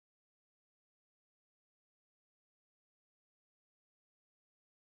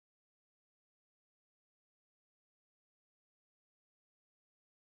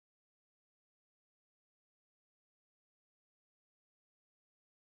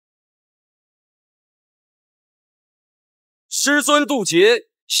师尊渡劫，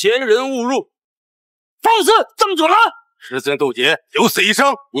闲人勿入。放肆！郑主人，师尊渡劫，九死一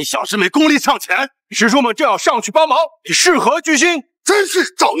生，你小师妹功力尚浅，师叔们正要上去帮忙，你是何居心？真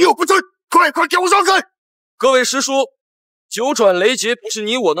是长幼不尊！快给我让开！各位师叔，九转雷劫不是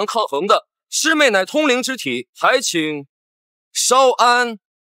你我能抗衡的，师妹乃通灵之体，还请稍安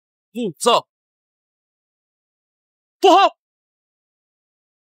勿躁。不好！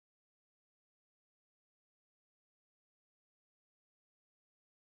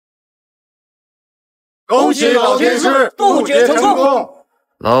恭喜老天师渡劫成功！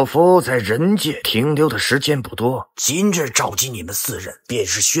老夫在人界停留的时间不多，今日召集你们4人，便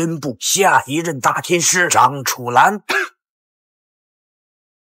是宣布下一任大天师张楚岚。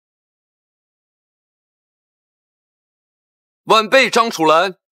晚辈张楚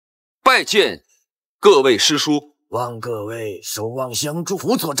岚，拜见各位师叔。望各位守望相助，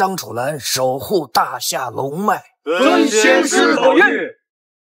辅佐张楚岚守护大夏龙脉。遵先师口谕。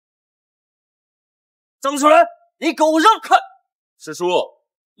张楚岚，你给我让开！师叔，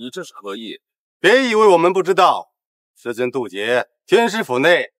你这是何意？别以为我们不知道，师尊渡劫，天师府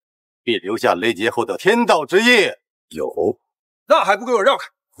内必留下雷劫后的天道之业。有，那还不给我让开！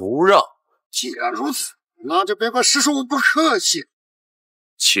不让。既然如此，那就别怪师叔不客气。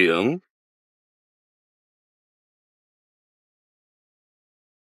请。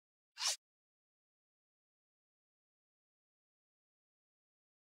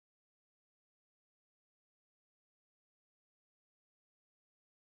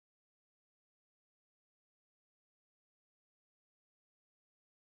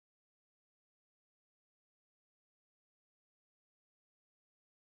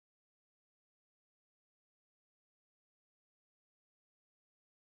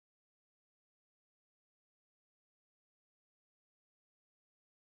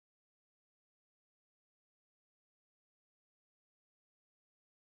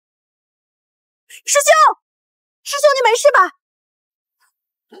师兄，师兄，你没事吧？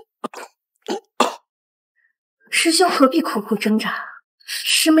师兄何必苦苦挣扎？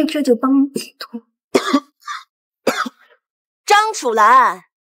师妹这就帮你解脱。张楚岚，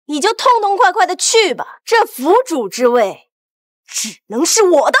你就痛痛快快的去吧，这府主之位只能是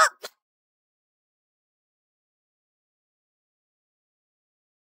我的。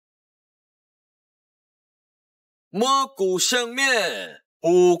摸骨相面，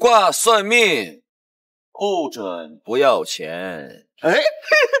卜卦算命，不准不要钱。哎，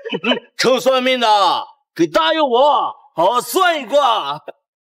臭算命的，给答应我，好好算一卦。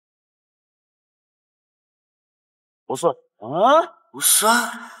不算啊？不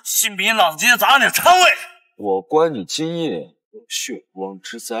算，信不信老子今天砸你肠胃？我观你今夜有血光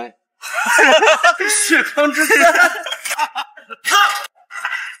之灾。血光之灾。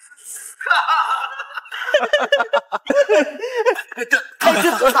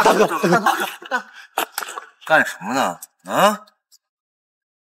大哥，干什么呢？啊！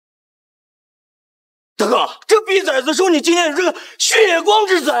大哥，这逼崽子说你今天有这个血光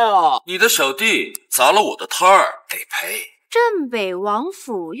之灾啊！你的小弟砸了我的摊儿，得赔。镇北王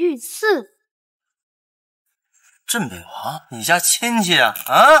府御赐。镇北王，你家亲戚啊？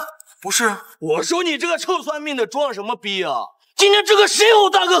啊，不是，我说你这个臭算命的装什么逼啊？今天这个谁有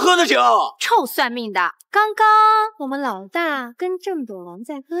大哥喝的酒？臭算命的！刚刚我们老大跟镇北王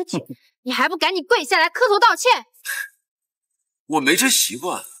在喝酒，你还不赶紧跪下来磕头道歉？我没这习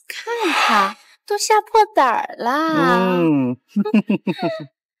惯。看看，都吓破胆儿啦！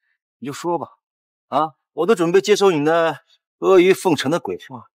你就说吧，啊，我都准备接受你那阿谀奉承的鬼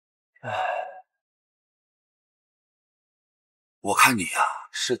话。我看你呀，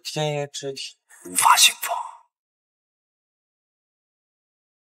是天爷之体，无法幸福。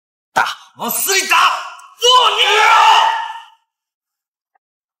打，往死里打！作孽啊！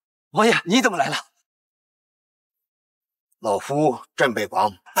王爷，你怎么来了？老夫镇北王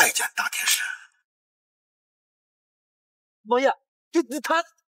拜见大天师。王爷，他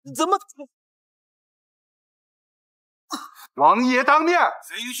怎么？王爷当面，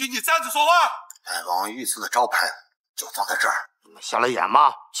谁允许你站着说话？大王御赐的招牌就放在这儿，你们瞎了眼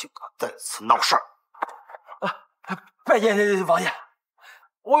吗？竟敢在此闹事儿！拜见王爷，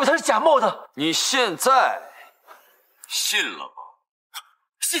我以为他是假冒的。你现在信了吗？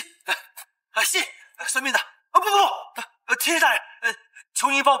信，信，算命的，不，天师大人，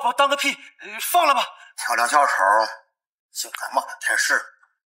求您把我当个屁，放了吧。跳梁小丑，竟敢骂天师！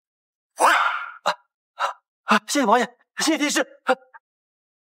滚！谢谢王爷，谢谢天师。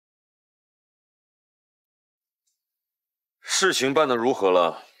事情办得如何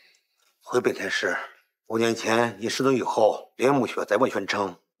了？回禀天师，5年前你失踪以后，连暮雪在问宣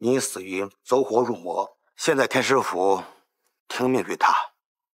称你死于走火入魔。现在天师府听命于他。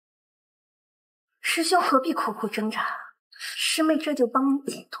师兄何必苦苦挣扎？师妹这就帮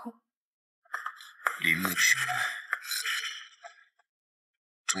你解脱。林木轩，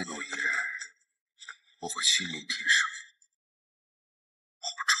终有一日，我会亲临天师府，报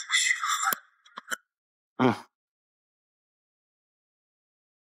仇雪恨。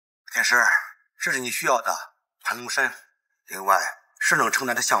天师，这是你需要的盘龙参。另外，师能承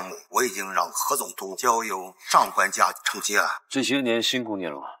担的项目，我已经让何总督交由上官家承接了。这些年辛苦您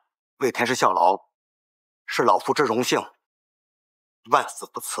了，为天师效劳，是老夫之荣幸，万死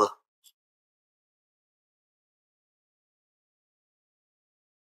不辞。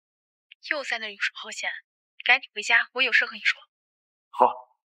又在那游手好闲，赶紧回家，我有事和你说。好，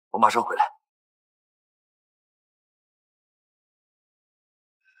我马上回来。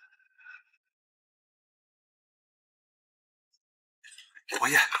王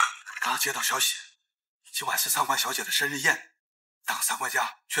爷，刚接到消息，今晚是上官小姐的生日宴，但上官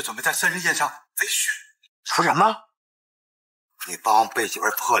家却准备在生日宴上废墟。说什么？你帮贝姐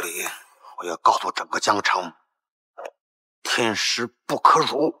儿破例，我要告诉整个江城，天师不可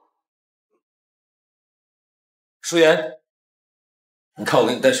辱。舒言，你看我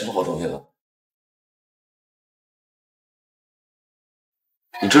给你带什么好东西了？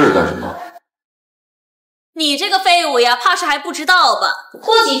你这是干什么？你这个废物呀，怕是还不知道吧？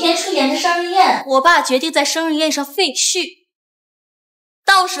过几天舒言的生日宴，我爸决定在生日宴上废墟。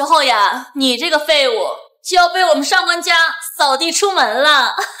到时候呀，你这个废物就要被我们上官家扫地出门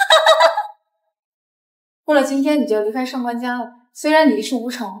了。过了今天你就要离开上官家了。虽然你一事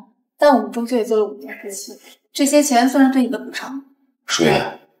无成，但我们终究也做了5年夫妻，这些钱算是对你的补偿。舒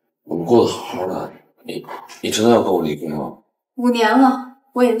言，我们过得好好的，你真的要跟我离婚吗？5年了，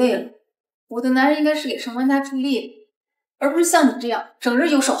我也累了。我的男人应该是给上官家助力，而不是像你这样整日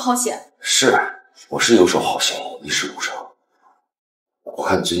游手好闲。是，我是游手好闲，一事无成。我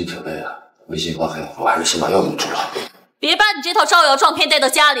看你最近挺累的，微信发黑，我还是先把药给你煮了。别把你这套招摇撞骗带到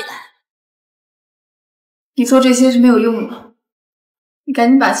家里来。你做这些是没有用的，你赶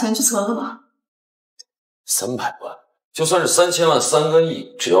紧把钱去存了吧。300万，就算是3000万、3个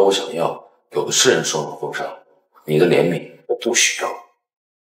亿，只要我想要，有的是人双手奉上。你的怜悯我不需要。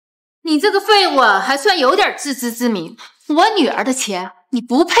你这个废物啊，还算有点自知之明。我女儿的钱，你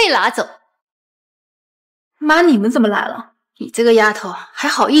不配拿走。妈，你们怎么来了？你这个丫头还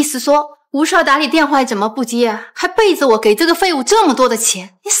好意思说吴少打你电话怎么不接啊？还背着我给这个废物这么多的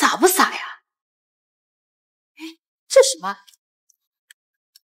钱，你傻不傻呀？哎，这什么？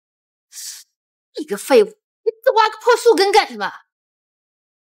你个废物，你这挖个破树根干什么？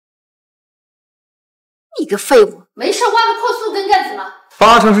你个废物，没事挖个破树根干什么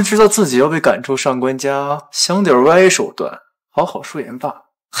八成是知道自己要被赶出上官家，想点歪手段讨好舒言罢。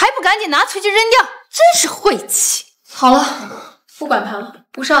还不赶紧拿出去扔掉，真是晦气！好了，不管他了。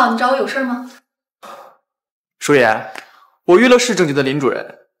吴少，你找我有事吗？舒言，我约了市政局的林主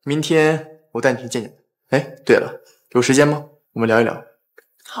任，明天我带你去见见他。哎，对了，有时间吗？我们聊一聊。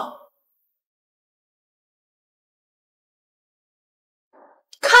好。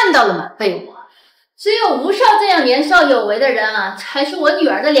看到了吗，废物？只有吴少这样年少有为的人啊，才是我女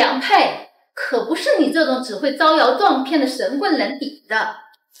儿的良配，可不是你这种只会招摇撞骗的神棍能比的。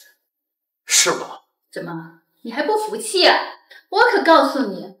是吗？怎么，你还不服气啊？我可告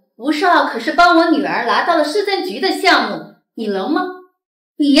诉你，吴少可是帮我女儿拿到了市政局的项目，你能吗？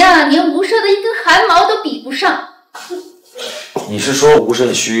你呀，连吴少的一根汗毛都比不上。你是说吴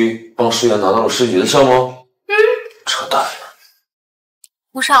胜虚帮舒言拿到了市局的项目？扯淡。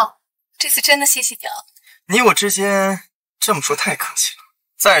吴少，这次真的谢谢你了。你我之间这么说太客气了。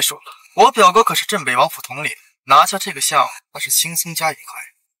再说了，我表哥可是镇北王府统领，拿下这个项那是轻松加1块。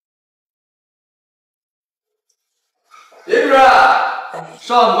林主任，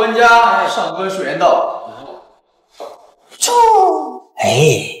上官家上官舒言到。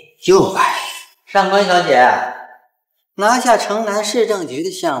又来。上官小姐，拿下城南市政局的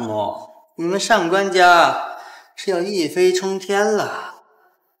项目，你们上官家是要一飞冲天了。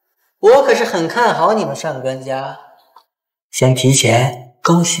我可是很看好你们上官家，先提前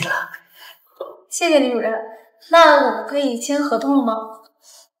恭喜了。谢谢林主任，那我们可以签合同了吗？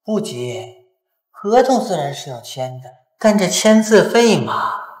不急，合同虽然是要签的，但这签字费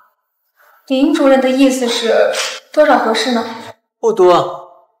嘛。林主任的意思是多少合适呢？不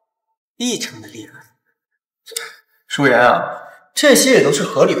多，1成的利润。舒言啊，这些也都是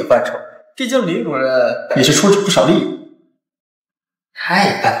合理的范畴，毕竟林主任也是出了不少力。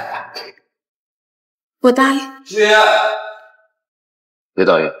太笨了。我答应。舒言，别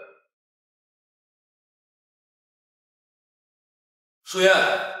答应。舒言，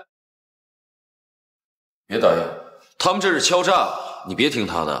别答应。他们这是敲诈，你别听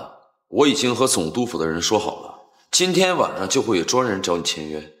他的。我已经和总督府的人说好了，今天晚上就会有专人找你签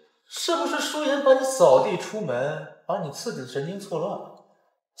约。是不是舒言把你扫地出门，把你刺激的神经错乱了？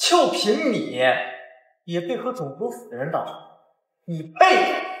就凭你，也配和总督府的人打成？你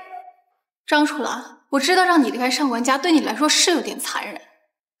背！张楚岚，我知道让你离开上官家对你来说是有点残忍，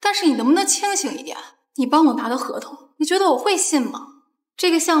但是你能不能清醒一点？你帮我拿到合同，你觉得我会信吗？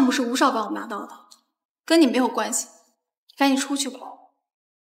这个项目是吴少帮我拿到的，跟你没有关系，赶紧出去吧。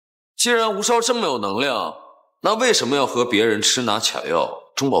既然吴少这么有能量，那为什么要和别人吃拿卡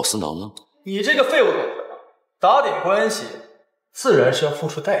药、中饱私囊呢？你这个废物狗子，打点关系，自然是要付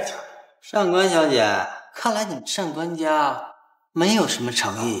出代价的。上官小姐，看来你们上官家没有什么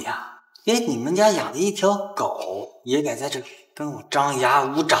诚意呀，连你们家养的一条狗也敢在这里跟我张牙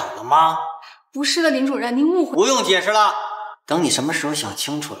舞爪了吗？不是的，林主任，您误会。不用解释了，等你什么时候想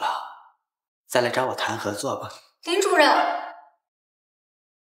清楚了，再来找我谈合作吧。林主任，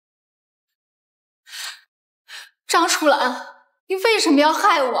张楚岚，你为什么要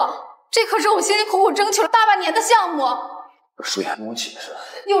害我？这可是我辛辛苦苦争取了大半年的项目。舒言，不用解释。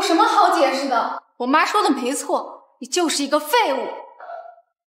有什么好解释的？我妈说的没错，你就是一个废物。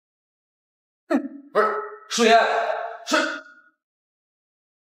不是，舒言，是。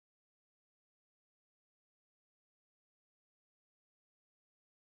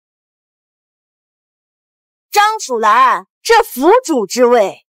张楚岚，这府主之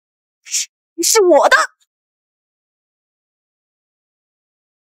位是我的。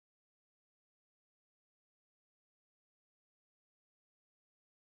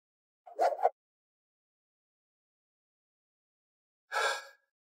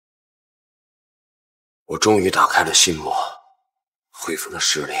我终于打开了心魔，恢复了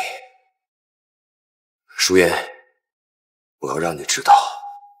视力。舒言，我要让你知道，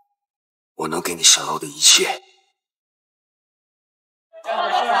我能给你想要的一切。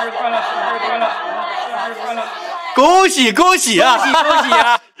恭喜恭喜啊！恭喜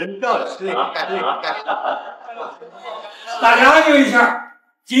啊！真的是大家安静一下，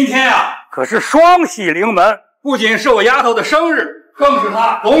今天啊可是双喜临门，不仅是我丫头的生日，更是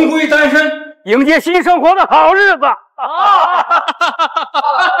她龙归单身、迎接新生活的好日子啊！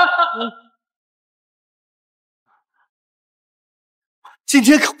今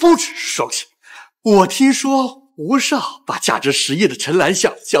天可不只是双喜，我听说吴少把价值10亿的陈兰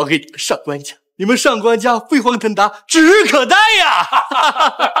像交给你们上官家，你们上官家飞黄腾达，指日可待呀！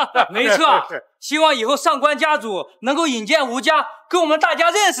没错，希望以后上官家族能够引荐吴家，跟我们大家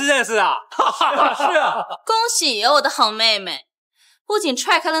认识认识啊！是啊，恭喜呀，我的好妹妹，不仅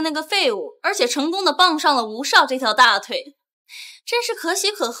踹开了那个废物，而且成功的傍上了吴少这条大腿，真是可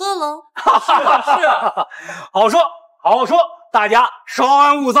喜可贺喽！是啊，好说好说，大家稍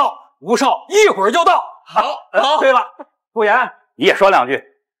安勿躁，吴少一会儿就到。好，对了，顾言你也说2句。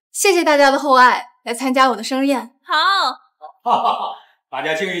谢谢大家的厚爱，来参加我的生日宴。好，大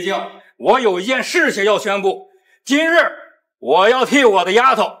家静一静，我有一件事情要宣布。今日我要替我的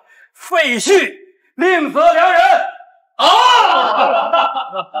丫头废婿另择良人。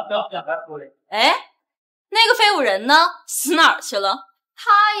哎，那个废物人呢？死哪儿去了？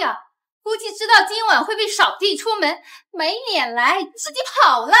他呀，估计知道今晚会被扫地出门，没脸来，自己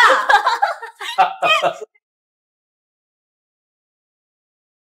跑了。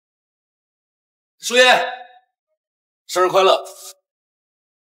舒言，生日快乐！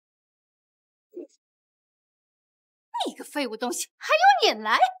你个废物东西，还有脸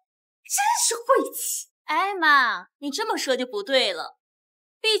来，真是晦气！哎妈，你这么说就不对了，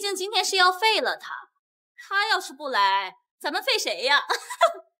毕竟今天是要废了他，他要是不来，咱们废谁呀？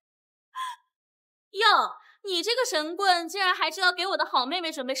哟，你这个神棍竟然还知道给我的好妹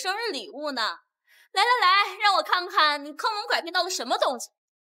妹准备生日礼物呢！来，让我看看你坑蒙拐骗到了什么东西。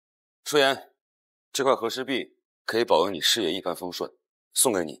舒言，这块和氏璧可以保佑你事业一帆风顺，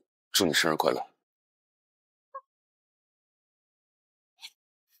送给你，祝你生日快乐。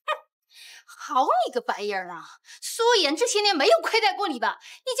好你个玩意儿啊！苏妍这些年没有亏待过你吧？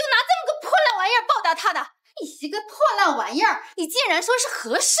你就拿这么个破烂玩意儿报答他的？你个破烂玩意儿！你竟然说是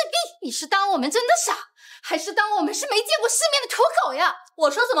和氏璧！你是当我们真的傻，还是当我们是没见过世面的土狗呀？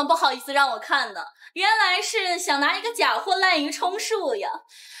我说怎么不好意思让我看的，原来是想拿一个假货滥竽充数呀！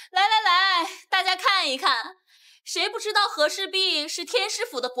来，大家看一看，谁不知道和氏璧是天师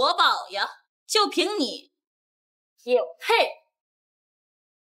府的国宝呀？就凭你，有配？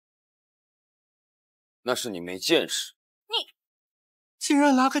那是你没见识。你竟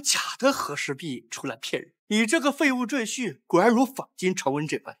然拿个假的和氏璧出来骗人！你这个废物赘婿，果然如坊间传闻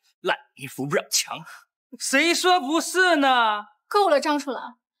这般，烂泥扶不上墙。谁说不是呢？够了，张楚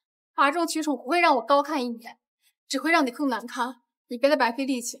岚，哗众取宠不会让我高看一眼。只会让你更难堪。你别再白费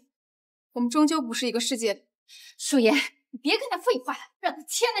力气，我们终究不是一个世界里。舒言，你别跟他废话了，让他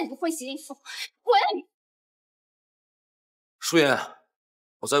签了你的婚协议书，滚！舒言，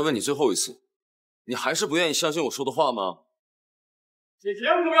我再问你最后一次，你还是不愿意相信我说的话吗？姐姐，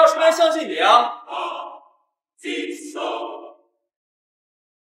为什么要舒言相信你啊？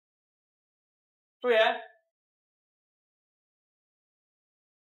舒言，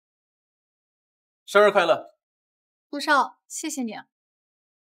生日快乐！顾少，谢谢你啊。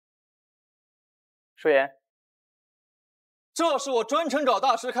舒言，这是我专程找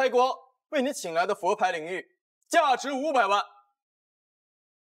大师开光为你请来的佛牌灵玉，价值500万。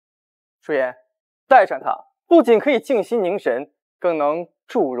舒言，戴上它，不仅可以静心凝神，更能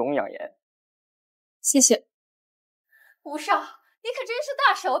助容养颜。谢谢。吴少，你可真是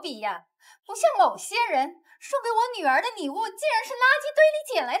大手笔呀！不像某些人，送给我女儿的礼物竟然是垃圾堆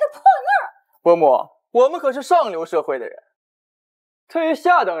里捡来的破烂儿。伯母，我们可是上流社会的人，对于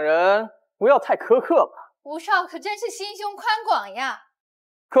下等人不要太苛刻吧。吴少可真是心胸宽广呀。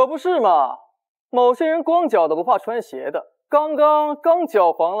可不是嘛，某些人光脚的不怕穿鞋的，刚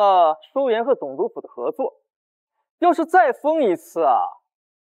搅黄了舒言和总督府的合作，要是再封一次啊，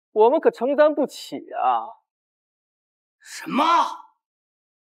我们可承担不起啊。什么？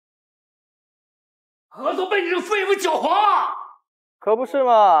合作被你这个废物搅黄啊！可不是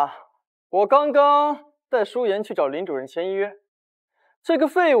嘛，我刚刚带舒言去找林主任签约，这个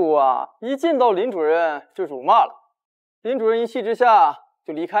废物啊，一见到林主任就辱骂了，林主任一气之下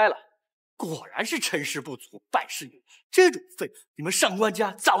就离开了。果然是成事不足败事有余，这种废物，你们上官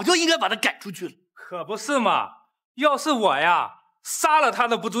家早就应该把他赶出去了。可不是嘛，要是我呀，杀了他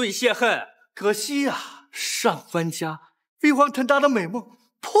都不足以泄恨。可惜呀，上官家飞黄腾达的美梦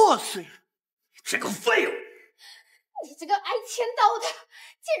破碎了。这个废物！你这个挨千刀的，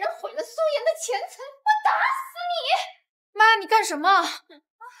竟然毁了苏妍的前程！我打死你！妈，你干什么？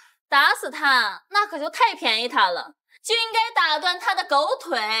打死他，那可就太便宜他了，就应该打断他的狗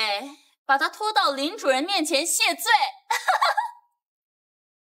腿，把他拖到林主任面前谢罪。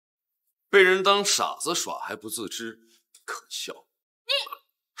被人当傻子耍还不自知，可笑！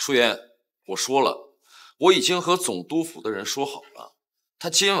舒言，我说了，我已经和总督府的人说好了，他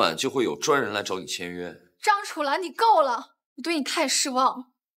今晚就会有专人来找你签约。张楚岚，你够了，我对你太失望了。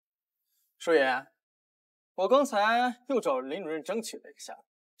舒言，我刚才又找林主任争取了一下，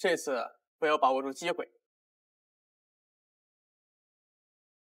这次我要把握住机会。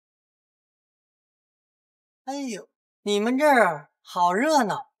哎呦，你们这儿好热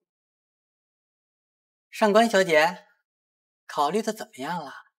闹！上官小姐，考虑的怎么样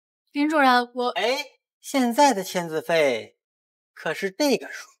了？林主任，现在的签字费可是这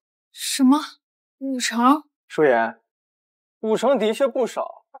个数。什么？5成？舒言，5成的确不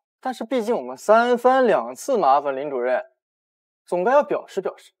少，但是毕竟我们3番2次麻烦林主任，总该要表示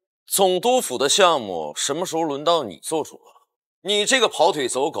表示。总督府的项目什么时候轮到你做主了？你这个跑腿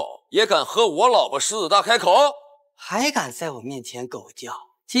走狗，也敢和我老婆狮子大开口？还敢在我面前狗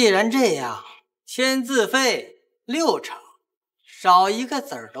叫？既然这样，签字费6成，少一个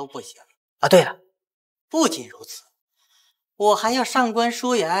子儿都不行啊！对了，不仅如此，我还要上官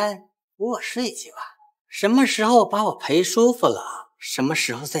舒言多睡几晚，什么时候把我陪舒服了，什么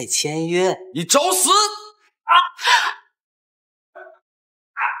时候再签约。你找死！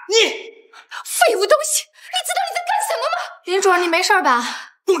你废物东西，你知道你在干什么吗？林主任，你没事吧？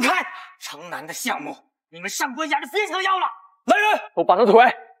滚开！城南的项目，你们上官家就别想要了。来人，我把他腿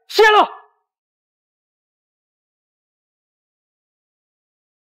卸了。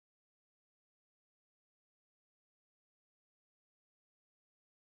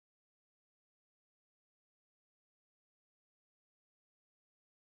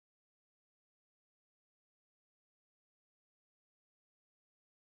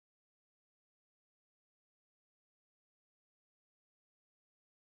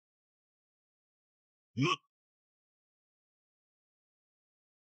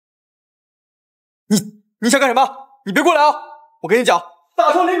你想干什么？你别过来啊！我跟你讲，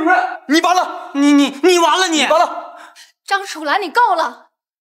大圣林主任，你完了！你完了！你完了！张楚岚，你够了，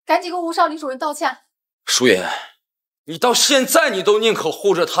赶紧跟吴少林主任道歉。舒言，你到现在你都宁可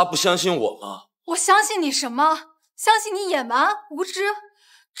护着他，不相信我吗？我相信你什么？相信你野蛮无知，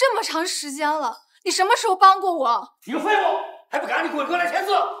这么长时间了，你什么时候帮过我？你个废物，还不赶紧滚过来签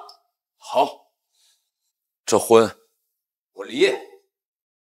字！好，这婚我离。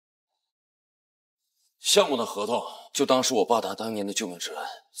项目的合同就当是我爸他当年的救命之恩，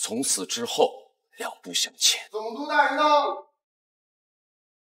从此之后两不相欠。总督大人呢？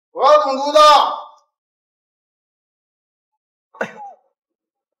我要总督的。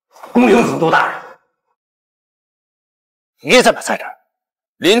恭迎总督大人。你怎么在这儿？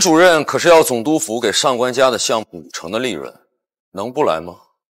林主任可是要总督府给上官家的项目5成的利润，能不来吗？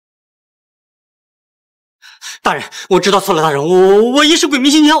大人，我知道错了，大人，我一时鬼迷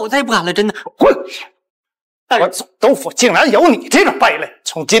心窍，我再也不敢了，真的。滚！我总督府竟然有你这种败类！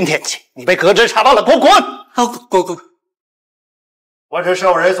从今天起，你被革职查办了，给我滚！好，滚！我是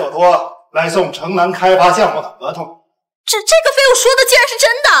受人所托来送城南开发项目的合同。这个废物说的竟然是真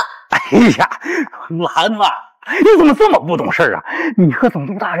的！哎呀，兰啊，你怎么这么不懂事啊？你和总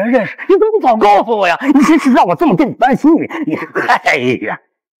督大人认识，你怎么不早告诉我呀？你真是让我这么对你担心你！哎呀，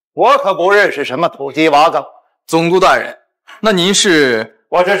我可不认识什么土鸡娃子。总督大人，那您是？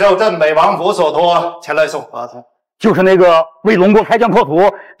我是受镇北王府所托前来送合同。就是那个为龙国开疆拓土、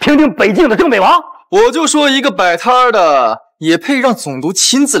平定北境的镇北王。我就说一个摆摊的也配让总督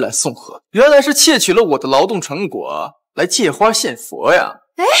亲自来送合？原来是窃取了我的劳动成果来借花献佛呀！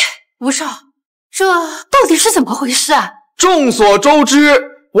哎，吴少，这到底是怎么回事啊？众所周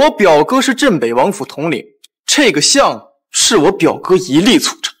知，我表哥是镇北王府统领，这个项是我表哥一力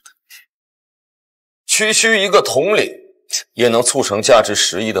促成的。区一个统领也能促成价值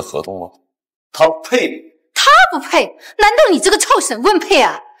10亿的合同吗？他配吗？他不配？难道你这个臭审问配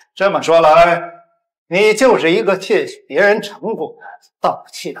啊？这么说来，你就是一个窃取别人成果的盗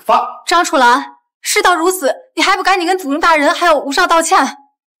窃犯。张楚兰，事到如此，你还不赶紧跟祖宗大人还有吴少道歉？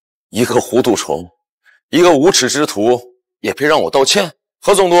一个糊涂虫，一个无耻之徒，也配让我道歉？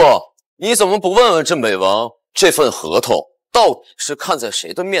何总督，你怎么不问问镇北王，这份合同到底是看在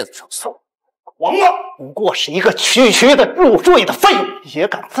谁的面子上送？王八不过是一个区的入赘的废物，也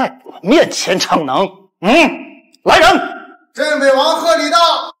敢在我面前逞能？来人！镇北王贺礼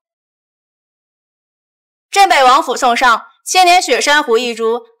到。镇北王府送上千年雪珊瑚1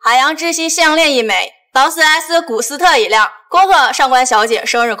株、海洋之息项链1枚、劳斯莱斯古斯特1辆，恭贺上官小姐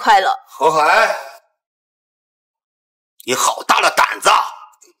生日快乐。何海，你好大的胆子！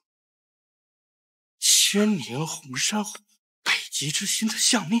千年红珊瑚、北极之心的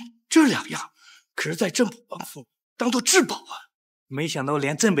项链，这2样可是在镇北王府当做至宝啊！没想到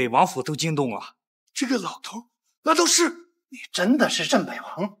连镇北王府都惊动了。这个老头，难道是你真的是镇北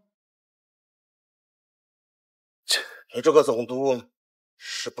王？你这个总督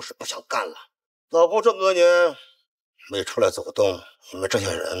是不是不想干了？老夫这么多年没出来走动，你们这些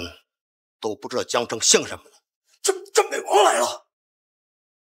人都不知道江城姓什么了。镇北王来了，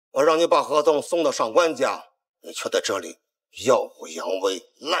我让你把合同送到上官家，你却在这里耀武扬威，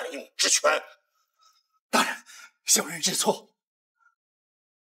滥用职权。大人，小人知错。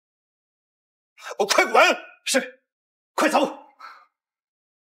还不快滚！是，快走！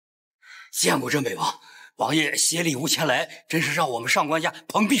见过镇北王，王爷携礼物前来，真是让我们上官家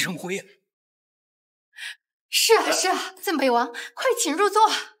蓬荜生辉啊！是啊，镇北王，快请入座。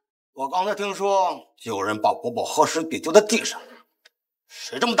我刚才听说有人把国宝和氏璧丢在地上，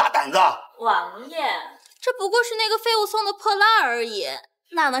谁这么大胆子？王爷，这不过是那个废物送的破烂而已，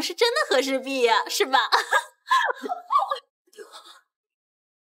哪能是真的和氏璧呀？是吧？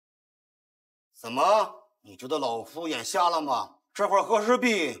怎么？你觉得老夫眼瞎了吗？这块和氏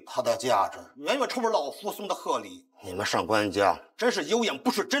璧，它的价值远远超过老夫送的贺礼。你们上官家真是有眼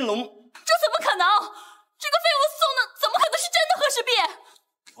不识真龙！这怎么可能？这个废物送的怎么可能是真的和氏璧？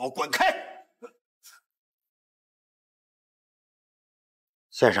给我滚开！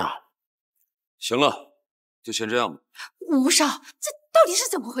先生，行了，就先这样吧。吴少，这到底是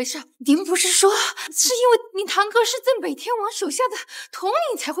怎么回事？您不是说是因为您堂哥是镇北天王手下的统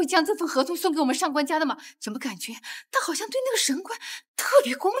领才会将这份合同送给我们上官家的吗？怎么感觉他好像对那个神官特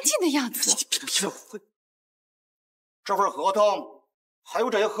别恭敬的样子？这份合同还有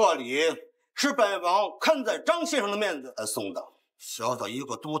这些贺礼，是本王看在张先生的面子才送的。小小一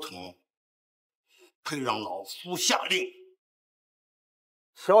个都统，配让老夫下令？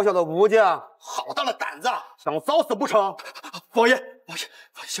小小的吴家，好大的胆子，想早死不成？王爷，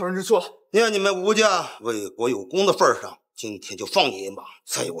小人知错了。念你们吴家为国有功的份上，今天就放你一马，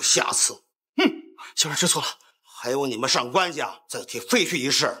再有下次。小人知错了。还有你们上官家再提废墟一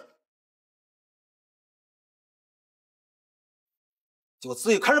事，就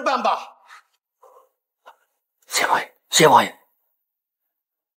自己开始办吧。谢王爷，谢王爷。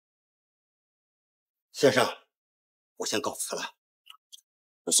先生，我先告辞了。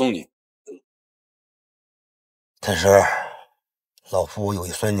我送你。天师，老夫有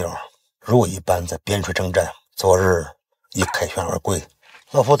一孙女，如我一般在边陲征战，昨日已凯旋而归。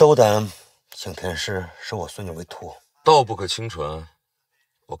老夫斗胆请天师收我孙女为徒。道不可轻传，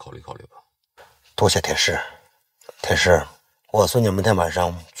我考虑考虑吧。多谢天师。天师，我孙女明天晚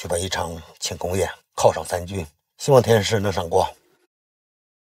上举办一场庆功宴，犒赏3军，希望天师能赏光。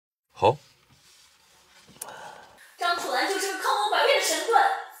好。张楚兰就是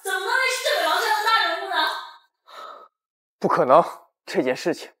不可能，这件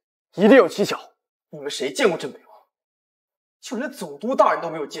事情一定有蹊跷。你们谁见过镇北王？就连总督大人都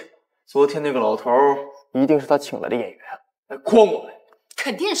没有见过。昨天那个老头一定是他请来的演员，来诓我们。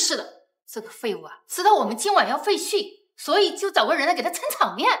肯定是的，这个废物啊，知道我们今晚要废墟，所以就找个人来给他撑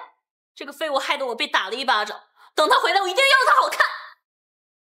场面。这个废物害得我被打了一巴掌，等他回来，我一定要让他好看。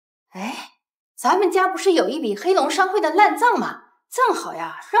哎，咱们家不是有一笔黑龙商会的烂账吗？正好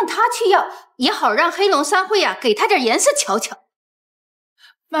呀，让他去要，也好让黑龙商会呀给他点颜色瞧瞧。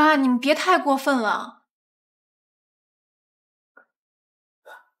妈，你们别太过分了。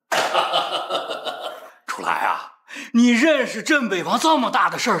楚来啊，你认识镇北王这么大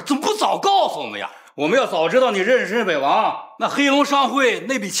的事儿，怎么不早告诉我们呀？我们要早知道你认识镇北王，那黑龙商会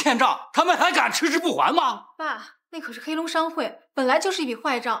那笔欠账，他们还敢迟迟不还吗？爸，那可是黑龙商会，本来就是一笔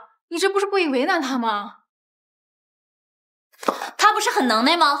坏账，你这不是故意为难他吗？他不是很能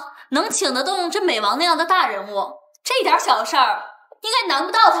耐吗？能请得动镇北王那样的大人物，这点小事儿应该难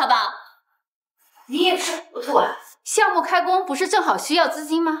不到他吧？你也是糊涂啊！项目开工不是正好需要资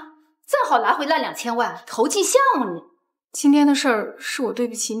金吗？正好拿回那2000万投进项目里。今天的事儿是我对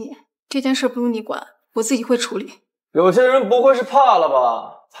不起你，这件事不用你管，我自己会处理。有些人不会是怕了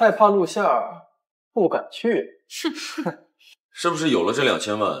吧？太怕露馅儿，不敢去。是不是有了这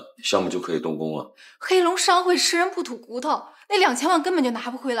2000万，项目就可以动工了？黑龙商会吃人不吐骨头，那2000万根本就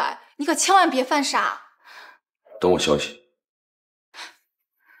拿不回来，你可千万别犯傻。等我消息。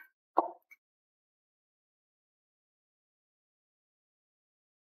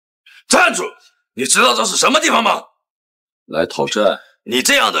站住！你知道这是什么地方吗？来讨债。你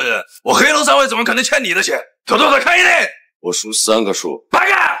这样的人，我黑龙商会怎么可能欠你的钱？给我多少开一点！我数3个数。8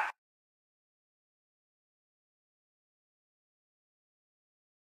个！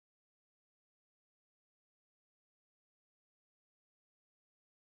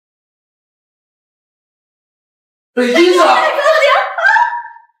北京的，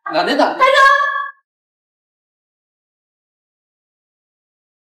哪里的？台长。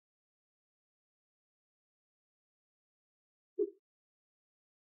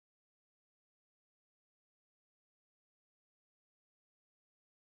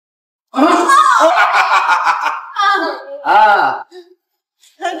啊！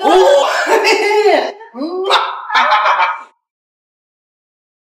台哥，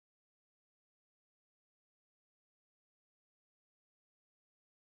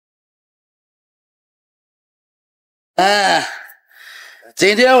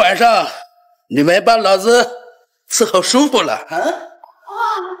今天晚上你们把老子伺候舒服了啊！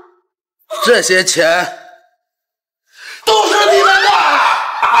这些钱都是你们的！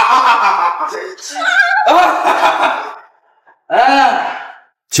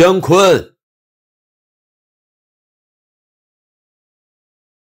姜昆，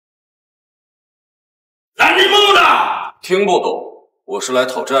哪里木的？听不懂，我是来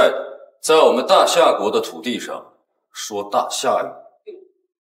讨债的，在我们大夏国的土地上说大夏语。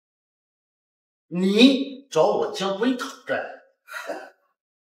你找我姜昆讨债？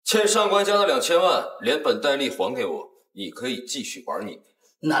欠上官家的2000万，连本带利还给我，你可以继续玩你的。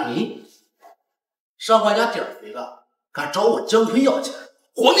那你上官家点肥了，敢找我姜昆要钱，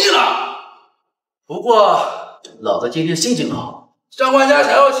活腻了！不过老子今天心情好，上官家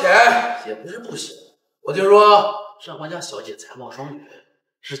想要钱也不是不行。我听说上官家小姐才貌双绝，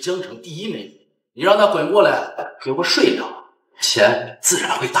是京城第1美女，你让她滚过来给我睡了，钱自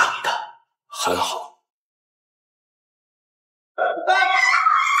然会打你的。很好。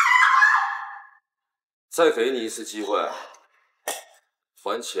再给你一次机会，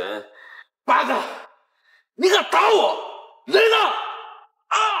还钱。八哥，你敢打我？人呢？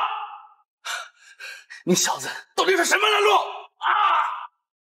啊！你小子到底是什么来路？啊！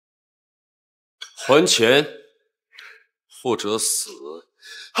还钱，或者死。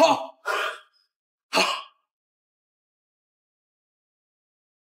好，好。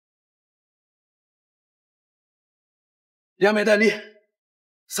2美代利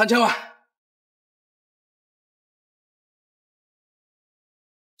，3000万。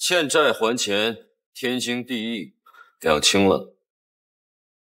欠债还钱，天经地义，两清了。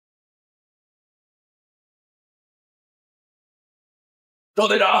赵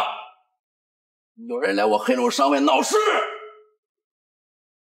队长，有人来我黑龙商会闹事。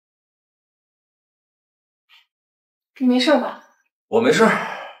你没事吧？我没事。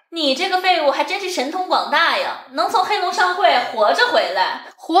你这个废物还真是神通广大呀，能从黑龙商会活着回来。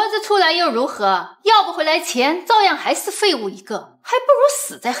活着出来又如何？要不回来钱，照样还是废物一个，还不如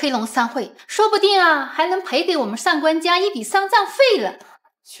死在黑龙商会，说不定啊，还能赔给我们上官家一笔丧葬费了。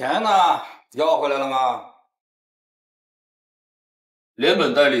钱呢？要回来了吗？连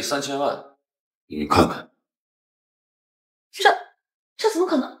本带利3000万，你看看。这怎么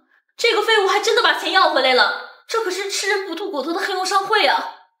可能？这个废物还真的把钱要回来了，这可是吃人不吐骨头的黑龙商会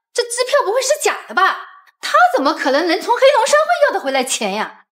啊！这支票不会是假的吧？他怎么可能从黑龙商会要得回来钱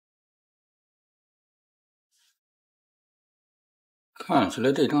呀？看起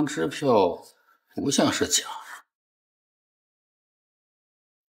来这张支票不像是假。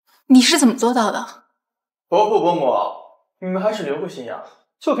你是怎么做到的？伯父伯母，你们还是留个心眼，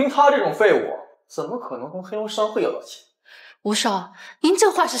就凭他这种废物，怎么可能从黑龙商会要到钱？吴少，您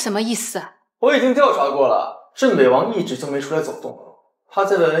这话是什么意思啊？我已经调查过了，镇北王一直就没出来走动，他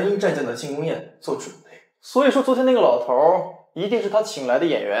在为N1战将的庆功宴做准备，所以说昨天那个老头一定是他请来的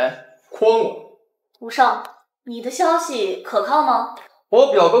演员诓我。吴少，你的消息可靠吗？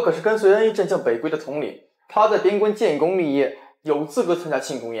我表哥可是跟随N1战将北归的统领，他在边关建功立业，有资格参加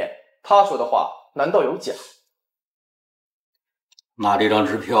庆功宴，他说的话难道有假？那这张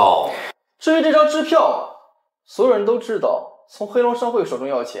支票，至于这张支票啊，所有人都知道。从黑龙商会手中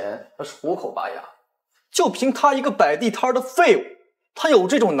要钱，那是虎口拔牙。就凭他一个摆地摊的废物，他有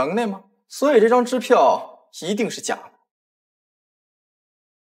这种能耐吗？所以这张支票一定是假的。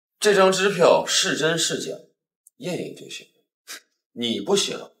这张支票是真是假，验验就行。你不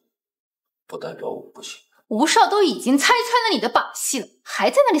行，不代表我不行。吴少都已经拆穿了你的把戏了，还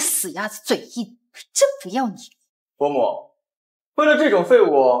在那里死鸭子嘴硬，真不要你！伯母，为了这种废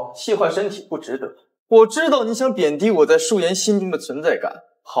物气坏身体不值得。我知道你想贬低我在舒言心中的存在感，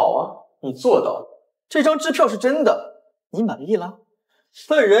好啊，你做到了。这张支票是真的，你满意了？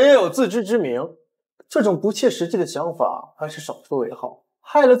但人要有自知之明，这种不切实际的想法还是少说为好，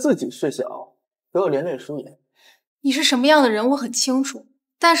害了自己事小，不要连累舒言。你是什么样的人我很清楚，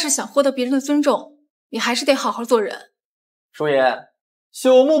但是想获得别人的尊重，你还是得好好做人。舒言，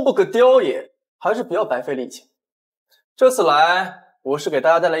朽木不可雕也，还是不要白费力气。这次来，我是给大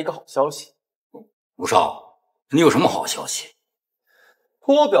家带来一个好消息。吴少，你有什么好消息？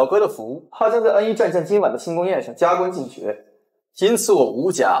托我表哥的福，他将在N1战将今晚的庆功宴上加官进爵，因此我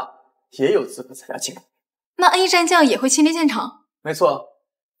吴家也有资格参加庆功。那N1战将也会亲临现场？没错，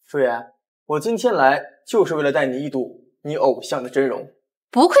舒言，我今天来就是为了带你一睹你偶像的真容。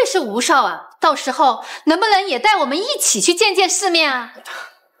不愧是吴少啊，到时候能不能也带我们一起去见见世面啊？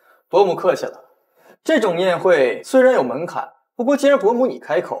伯母客气了，这种宴会虽然有门槛，不过既然伯母你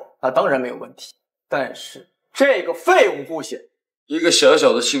开口，那当然没有问题。但是这个废物不行，一个小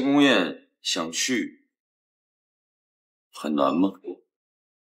小的庆功宴想去很难吗？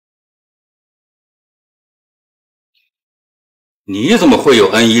你怎么会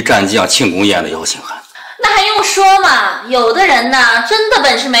有N1战将庆功宴的邀请函？那还用说嘛，有的人呐，真的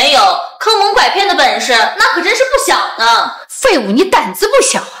本事没有，坑蒙拐骗的本事那可真是不小呢。废物，你胆子不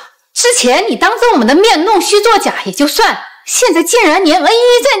小啊！之前你当着我们的面弄虚作假也就算了，现在竟然连N1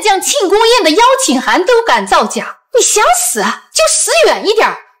战将庆功宴的邀请函都敢造假，你想死啊？就死远一点，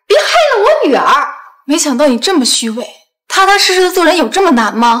别害了我女儿！没想到你这么虚伪，踏踏实实的做人有这么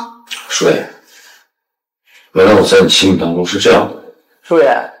难吗？舒言，原来我在你心目当中是这样的人。舒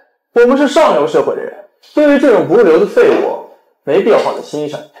言，我们是上流社会的人，对于这种不入流的废物，没必要放在心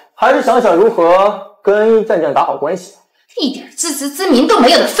上，还是想想如何跟N1战将打好关系。一点自知之明都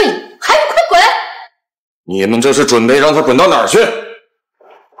没有的废物，还不快滚！你们这是准备让他滚到哪儿去？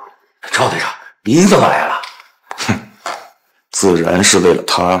赵队长，您怎么来了？哼，自然是为了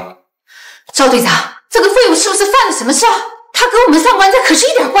他。赵队长，这个废物是不是犯了什么事？他跟我们上官家可是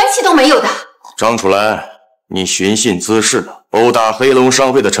一点关系都没有的。张楚岚，你寻衅滋事，殴打黑龙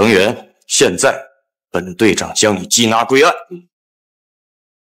商会的成员，现在本队长将你缉拿归案。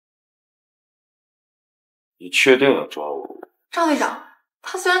你确定要抓我？赵队长，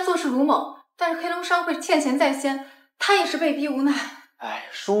他虽然做事鲁莽，但是黑龙商会欠钱在先，他也是被逼无奈。哎，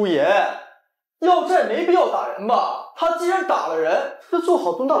舒言，要债没必要打人吧？他既然打了人，就做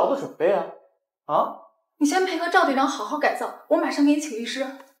好蹲大牢的准备啊！啊，你先配合赵队长好好改造，我马上给你请律师。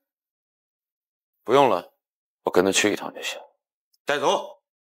不用了，我跟他去一趟就行。带走。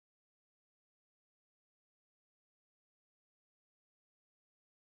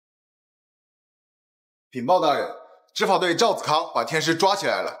禀报大人，执法队赵子康把天师抓起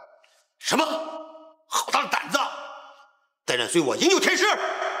来了。什么？好大的胆子！带人随我营救天师。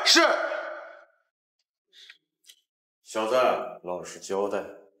是。小子，老实交代，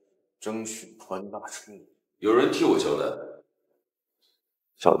争取宽大处理。有人替我交代。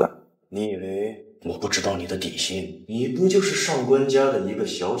小子，你以为我不知道你的底细？你不就是上官家的一个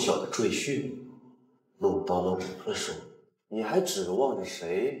小小的赘婿吗？落到了我的手，你还指望着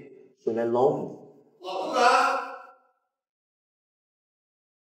谁会来捞你？老不敢。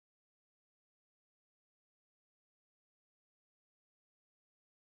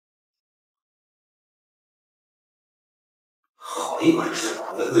好一个知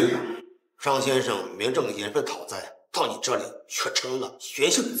道的人！张先生名正言顺讨债，到你这里却成了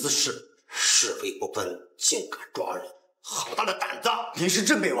悬性滋事，是非不分，竟敢抓人，好大的胆子！您是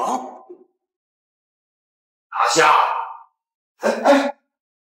镇北王，拿下！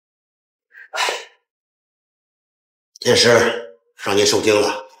天师，让您受惊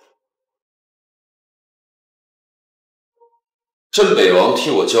了。镇北王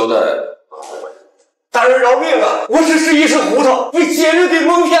替我交代。大人饶命啊！我只是一时糊涂，被奸人给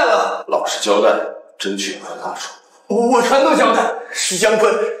蒙骗了。老实交代，真去和他说。我全都交代。是姜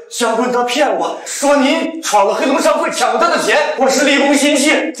昆，姜昆他骗我说您闯了黑龙商会抢他的钱，我是力不心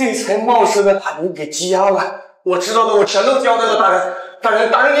气，这才冒失的把您给羁押了。我知道的，我全都交代了，大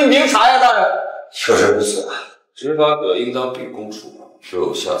人。大人您明察呀，大人。确实如此。执法者应当秉公处罚，若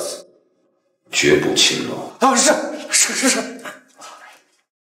有下次，绝不轻饶。啊，是。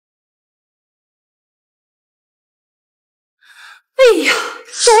哎呀，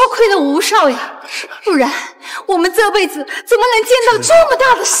多亏了吴少爷，不然我们这辈子怎么能见到这么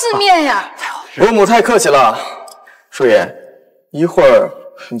大的世面呀？伯母太客气了，舒言，一会儿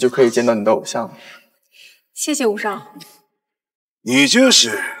你就可以见到你的偶像了。谢谢吴少。你就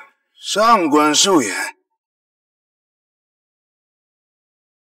是上官寿言。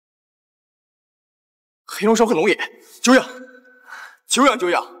黑龙商会龙爷，久仰。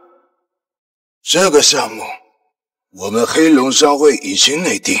这个项目，我们黑龙商会已经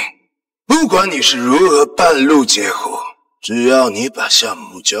内定，不管你是如何半路截胡，只要你把项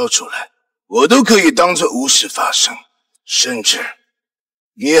目交出来，我都可以当作无事发生，甚至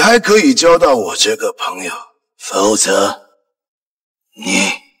你还可以交到我这个朋友，否则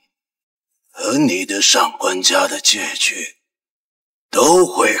你和你的上官家的结局都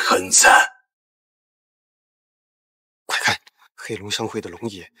会很惨。快看，黑龙商会的龙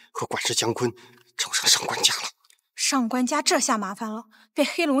爷和管事姜昆找上上官家了。上官家这下麻烦了，被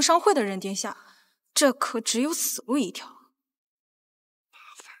黑龙商会的人殿下，这可只有死路一条。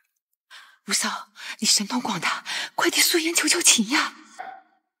吴少，你神通广大，快替素颜求求情呀！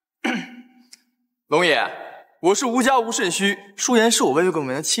龙爷，我是吴家吴慎虚，舒言是我未过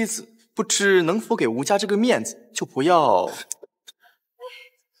门的妻子，不知能否给吴家这个面子，就不要。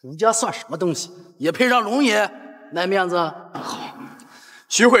吴家算什么东西，也配让龙爷来面子？好，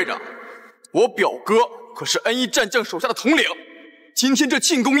徐会长，我表哥可是恩义战将手下的统领，今天这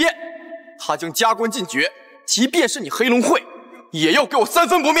庆功宴，他将加官进爵，即便是你黑龙会，也要给我3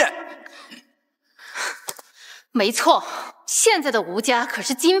分薄面。没错，现在的吴家可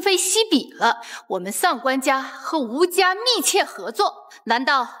是今非昔比了。我们上官家和吴家密切合作，难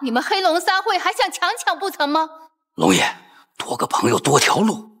道你们黑龙商会还想强不成吗？龙爷，多个朋友多条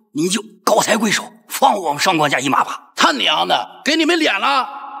路，你就高抬贵手，放我们上官家一马吧。他娘的，给你们脸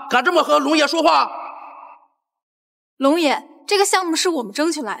了，敢这么和龙爷说话？龙爷，这个项目是我们争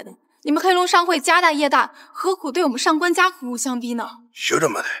取来的，你们黑龙商会家大业大，何苦对我们上官家苦苦相逼呢？兄弟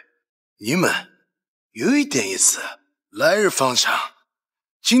们，你们有一点意思，来日方长。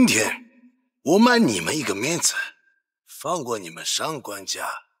今天我卖你们一个面子，放过你们上官家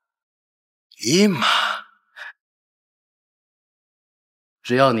一马。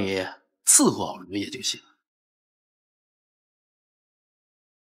只要你伺候好龙爷就行。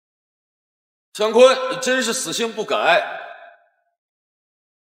姜昆，你真是死性不改。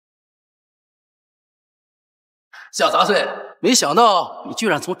小杂碎，没想到你居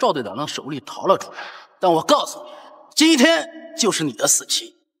然从赵队长的手里逃了出来。但我告诉你，今天就是你的死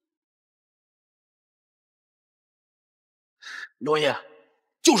期。龙爷，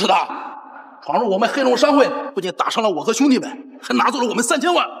就是他，闯入我们黑龙商会，不仅打伤了我和兄弟们，还拿走了我们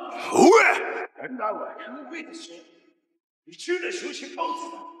3000万。喂，等到晚上会的时候，你吃了手心包子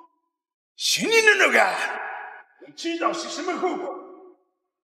吗？心里的那个，你知道是什么后果？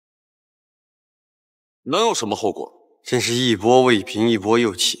能有什么后果？真是一波未平，一波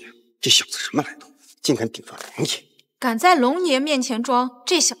又起。这小子什么来头？竟敢顶撞龙爷！敢在龙爷面前装，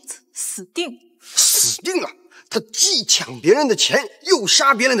这小子死定！死定了！他既抢别人的钱，又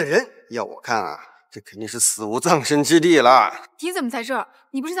杀别人的人。要我看啊，这肯定是死无葬身之地了。你怎么在这儿？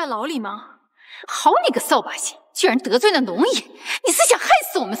你不是在牢里吗？好你个扫把星，居然得罪了龙爷！你是想害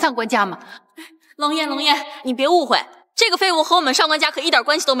死我们上官家吗？龙爷，你别误会，这个废物和我们上官家可一点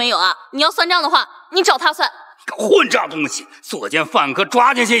关系都没有啊！你要算账的话，你找他算。混账东西！作奸犯科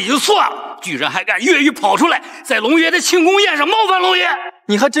抓进去也就算了，居然还敢越狱跑出来，在龙爷的庆功宴上冒犯龙爷！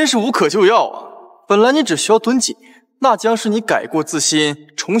你还真是无可救药啊！本来你只需要蹲几年，那将是你改过自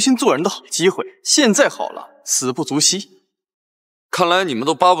新、重新做人的好机会。现在好了，死不足惜。看来你们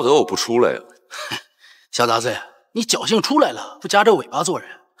都巴不得我不出来呀！小杂碎，你侥幸出来了，不夹着尾巴做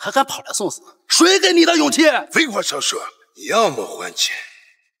人，还敢跑来送死？谁给你的勇气？废话少说，要么还钱，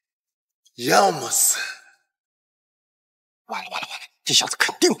要么死。完了，这小子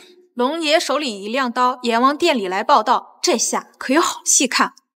肯定……龙爷手里一亮刀，阎王殿里来报道，这下可有好戏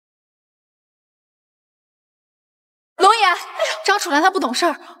看。龙爷，张楚岚他不懂事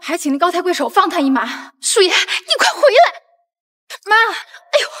儿，还请您高抬贵手放他一马。树爷，你快回来！妈，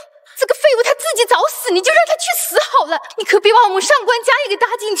哎呦，这个废物他自己找死，你就让他去死好了，你可别把我们上官家也给搭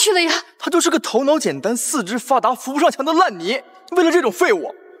进去了呀！他就是个头脑简单、四肢发达、扶不上墙的烂泥，为了这种废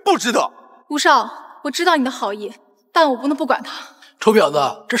物，不值得。吴少，我知道你的好意，但我不能不管他。臭婊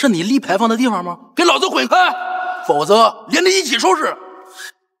子，这是你立牌坊的地方吗？给老子滚开，否则连你一起收拾！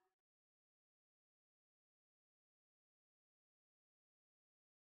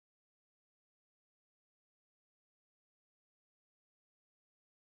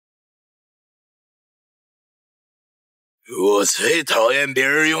我最讨厌别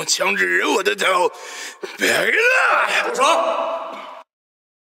人用枪指着我的头。别了，住手！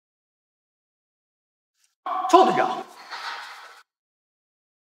赵队长，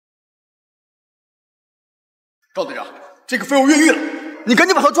赵队长，这个废物越狱了，你赶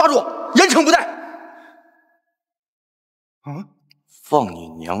紧把他抓住，严惩不贷。放你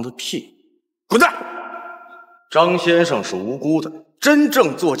娘的屁！滚蛋！张先生是无辜的，真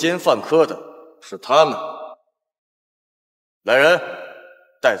正作奸犯科的是他们。来人，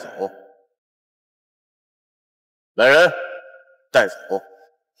带走！来人，带走！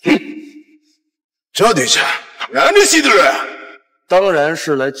赵队长，哪里吸毒了？当然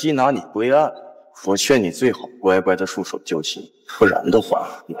是来缉拿你归案。我劝你最好乖乖的束手就擒，不然的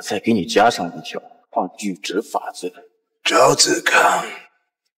话，我再给你加上一条抗拒执法罪。赵子康，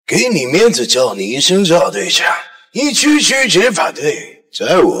给你面子叫你一声赵队长，你区区执法队，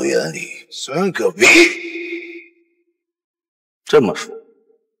在我眼里算个屁。这么说，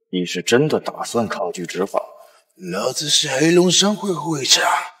你是真的打算抗拒执法？老子是黑龙商会会长，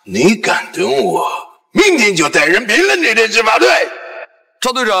你敢动我，明天就带人并了你的执法队。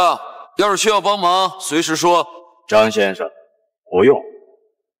赵队长，要是需要帮忙，随时说。张先生，不用。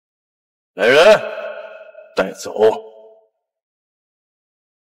来人，带走。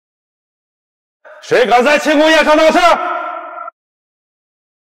谁敢在庆功宴上闹事？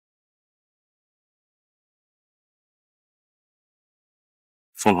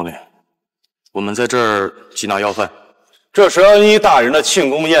宋统领，我们在这儿缉拿要犯。这是恩一大人的庆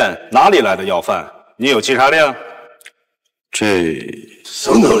功宴，哪里来的要犯？你有稽查令？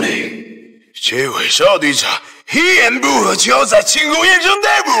宋统领，这位赵队长一言不合就要在庆功宴上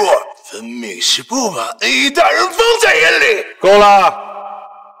逮捕我，分明是不把恩一大人放在眼里。够了！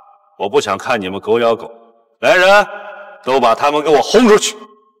我不想看你们狗咬狗。来人，都把他们给我轰出去！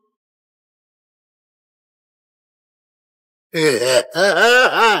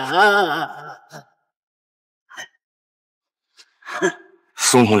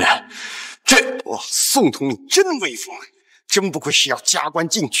宋统领，宋统领真威风，真不愧是要加官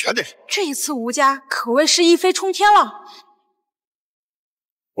进爵的人。这一次吴家可谓是一飞冲天了。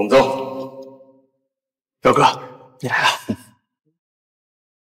我们走。表哥，你来了。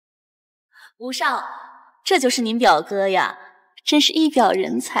吴少，这就是您表哥呀，真是一表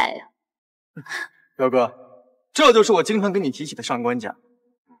人才呀。表哥，这就是我经常跟你提起的上官家，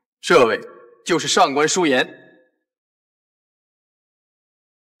这位就是上官舒言。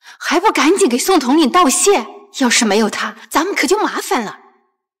还不赶紧给宋统领道谢！要是没有他，咱们可就麻烦了。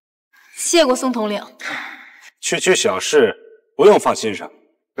谢过宋统领。区小事不用放心上。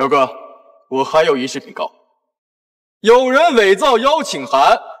表哥，我还有一事禀告：有人伪造邀请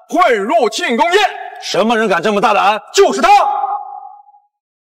函混入庆功宴。什么人敢这么大胆？就是他！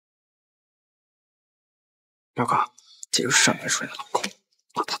表哥，这个是上官舒言的老公，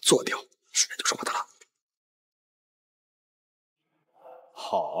把他做掉，舒言就说不得了。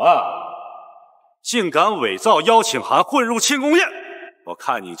好啊，竟敢伪造邀请函混入庆功宴！我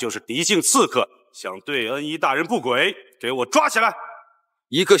看你就是嫡姓刺客，想对恩一大人不轨，给我抓起来！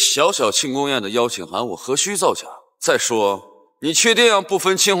一个小小庆功宴的邀请函，我何须造假？再说，你确定不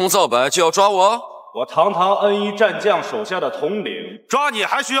分青红皂白就要抓我？我堂堂恩一战将手下的统领，抓你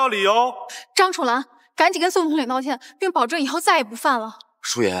还需要理由？张楚岚，赶紧跟宋统领道歉，并保证以后再也不犯了。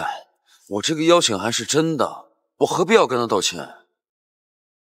舒言，我这个邀请函是真的，我何必要跟他道歉？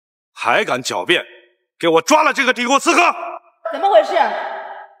还敢狡辩！给我抓了这个敌国刺客！怎么回事？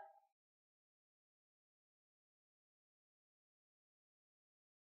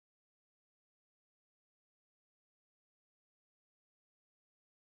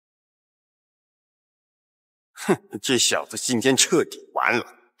哼，这小子今天彻底完了。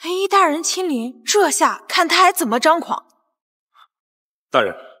恩一大人亲临，这下看他还怎么张狂。大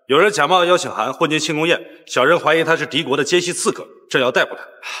人，有人假冒邀请函混进庆功宴，小人怀疑他是敌国的奸细刺客，正要逮捕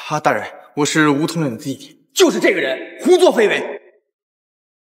他。大人，我是吴统领的弟弟，就是这个人胡作非为。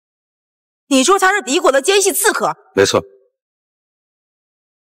你说他是敌国的奸细刺客？没错。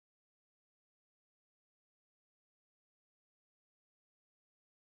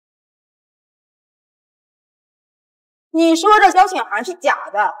你说这邀请函是假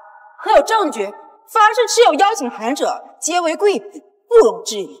的，可有证据？凡是持有邀请函者，皆为贵宾，不容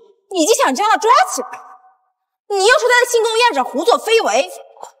置疑。你就想将他抓起来？你又说他在庆功宴上胡作非为？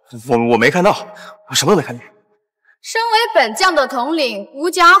我没看到，我什么都没看见。身为本将的统领，狐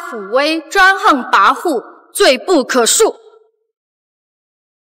假虎威，专横跋扈，罪不可恕。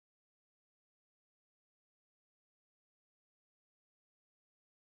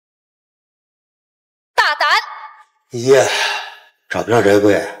大胆！爷，赵兵这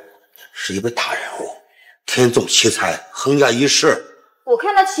位是一位大人物，天纵奇才，横压一世。我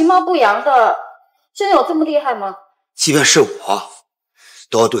看他其貌不扬的，真有这么厉害吗？即便是我，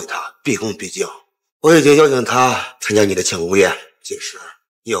都要对他毕恭毕敬。我已经邀请他参加你的庆功宴，届时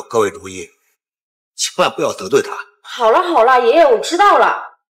你有各位注意，千万不要得罪他。好了好了，爷爷，我知道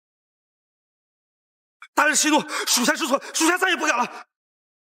了。大人息怒，属下知错，属下再也不敢了。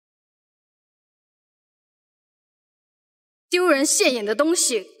丢人现眼的东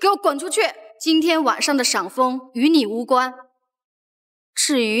西，给我滚出去！今天晚上的赏风与你无关。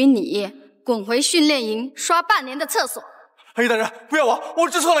至于你，滚回训练营刷半年的厕所。恩义大人，不要我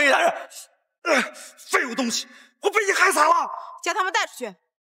知错了，恩义大人。废物东西，我被你害惨了！将他们带出去。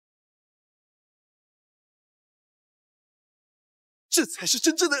这才是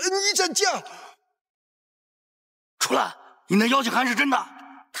真正的恩义战将。楚兰，你那邀请函是真的？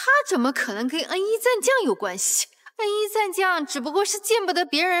他怎么可能跟恩义战将有关系？恩义战将只不过是见不得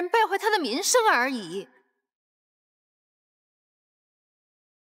别人败坏他的名声而已。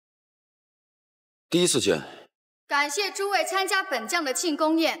第一次见，感谢诸位参加本将的庆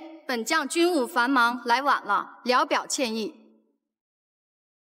功宴，本将军务繁忙，来晚了，聊表歉意。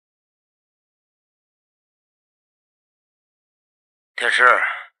天师，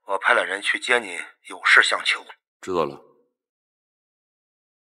我派了人去接你，有事相求。知道了。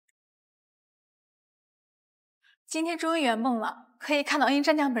今天终于圆梦了，可以看到恩义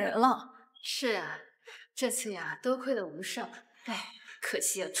战将本人了。是啊，这次呀，多亏了吴少，哎，可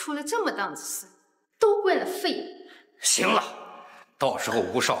惜啊，出了这么档子事，都怪了废物。行了，到时候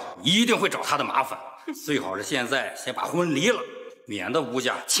吴少一定会找他的麻烦，最好是现在先把婚离了，免得吴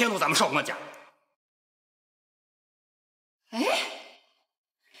家迁怒咱们少官家。哎，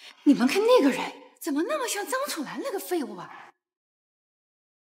你们看那个人怎么那么像张楚岚那个废物啊？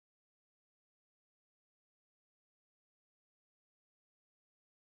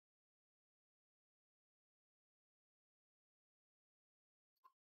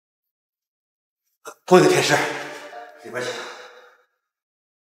公爷天师，里边请。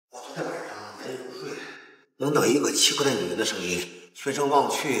我昨天晚上没入睡，闻到一个奇怪的女人的声音，循声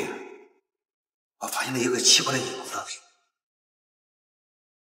望去，我发现了一个奇怪的影子。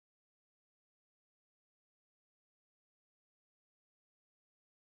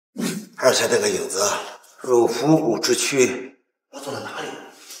而且那个影子如伏虎之躯，我走到哪里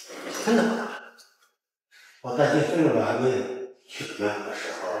看到他。我担心飞入了还没去远方的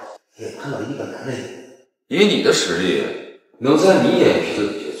时候，也看到一个男人。以你的实力，能在你眼皮子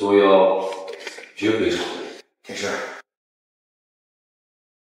底下作妖，绝非常人。天师，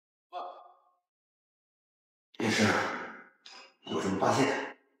天师，有什么发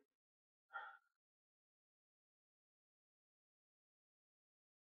现？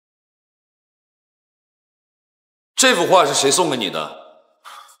这幅画是谁送给你的？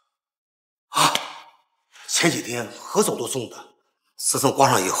啊，前几天何总督送的。自从挂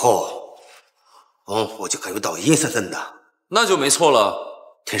上以后，王府就感觉到阴森森的。那就没错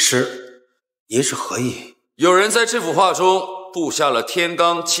了。天师，您是何意？有人在这幅画中布下了天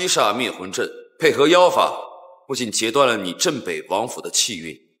罡七煞灭魂阵，配合妖法，不仅截断了你镇北王府的气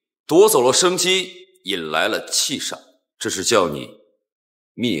运，夺走了生机，引来了气煞，这是叫你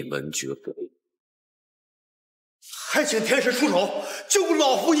灭门绝父。还请天师出手救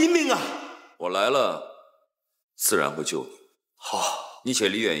老夫一命啊！我来了，自然会救你。好，你且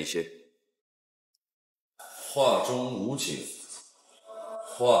离远一些。画中无景，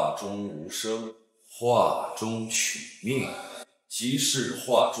画中无声，画中取命，即是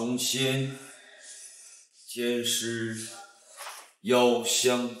画中仙，奸尸妖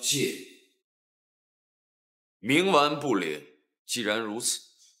相见。冥顽不灵，既然如此，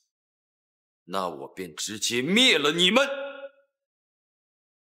那我便直接灭了你们。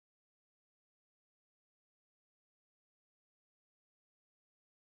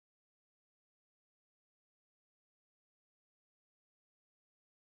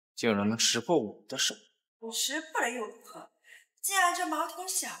竟然能识破我的手。我识破了又如何？既然这毛头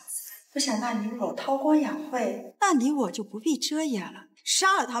小子不想让你我韬光养晦，那你我就不必遮掩了，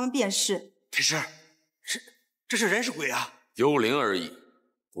杀了他们便是。天师，这是人是鬼啊？幽灵而已，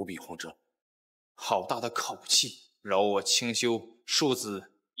不必慌张。好大的口气，饶我清修庶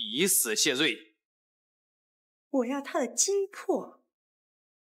子以死谢罪。我要他的精魄。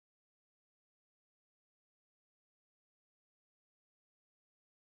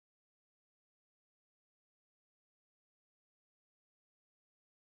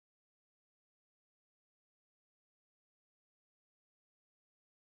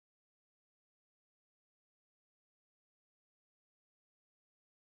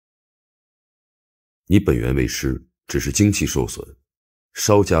你本源为师，只是精气受损，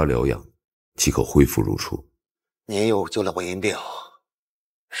稍加疗养，即可恢复如初。您又救了我一命。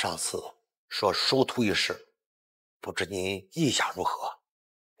上次说殊途一事，不知您意下如何？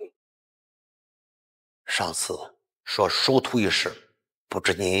上次说殊途一事，不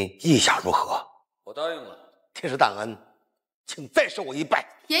知您意下如何？我答应了。天师大恩，请再受我一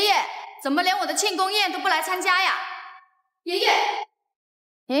拜。爷爷，怎么连我的庆功宴都不来参加呀？爷爷，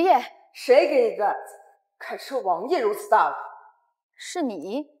爷爷，谁给你个？看出王爷如此大了。是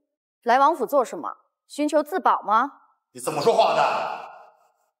你来王府做什么？寻求自保吗？你怎么说话的？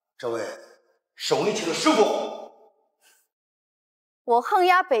这位是我你请的师傅。我横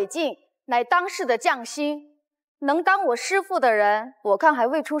压北境，乃当世的将星，能当我师父的人，我看还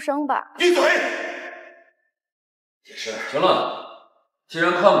未出生吧。闭嘴！解释。行了，既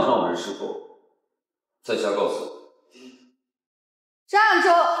然看不上我这师傅，在下告辞。站住！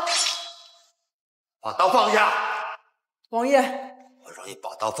把刀放下！王爷，我让你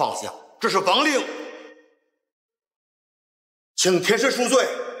把刀放下，这是王令。请天师恕罪，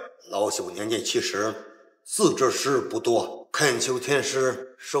老朽年近70，自知时日不多，恳求天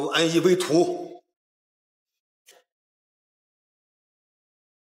师收安逸为徒。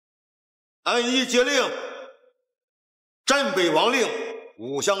安逸接令，战北王令，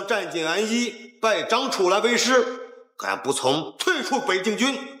吾将战进安逸，拜张出来为师，敢不从，退出北境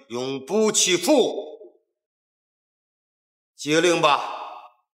军，永不起复。接令吧。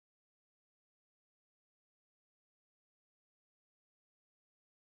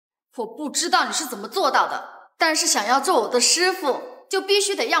我不知道你是怎么做到的，但是想要做我的师傅，就必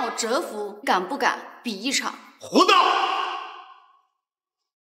须得让我折服。敢不敢比一场？胡闹！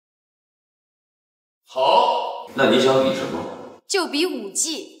好，那你想比什么？就比武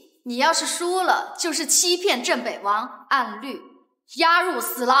技。你要是输了，就是欺骗镇北王，按律押入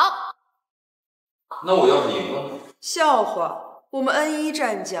死牢。那我要是赢了？笑话！我们恩一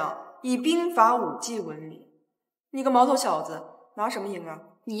战将以兵法武技闻名，你个毛头小子拿什么赢啊？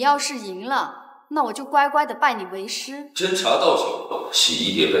你要是赢了，那我就乖乖的拜你为师。侦查到手，洗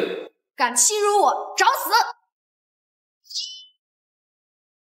衣叠被。敢欺辱我，找死！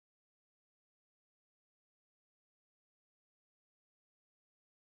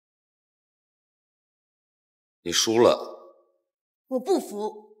你输了。我不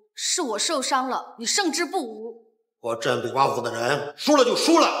服，是我受伤了，你胜之不武。我镇北王府的人输了就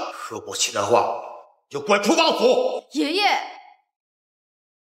输了，说不起的话就滚出王府。爷爷，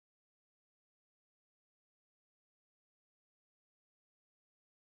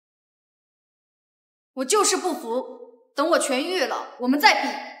我就是不服，等我痊愈了，我们再比。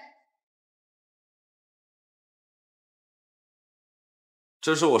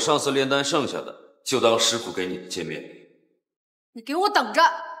这是我上次炼丹剩下的，就当师傅给你的见面礼。你给我等着！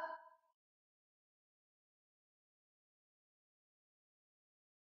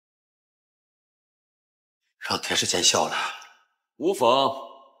让天师见笑了。无妨，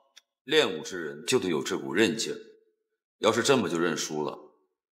练武之人就得有这股韧劲儿。要是这么就认输了，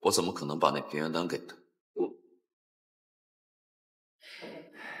我怎么可能把那平原丹给他？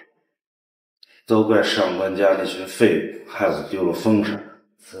都怪上官家那群废物，害我丢了风声。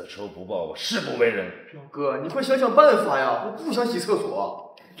此仇不报，我誓不为人。表哥，你快想想办法呀！我不想洗厕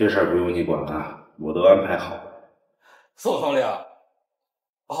所。这事儿不用你管了，我都安排好了。宋统领，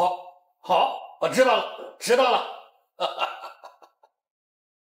好，我知道了。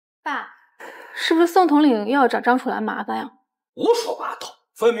爸，是不是宋统领又要找张楚岚麻烦呀？胡说八道，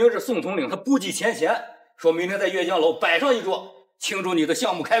分明是宋统领他不计前嫌，说明天在阅江楼摆上一桌，庆祝你的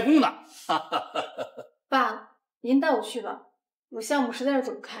项目开工呢。爸，您带我去吧，我项目实在是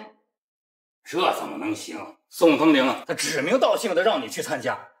走不开。这怎么能行？宋统领他指名道姓的让你去参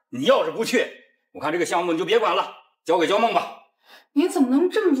加，你要是不去，我看这个项目你就别管了，交给焦梦吧。您怎么能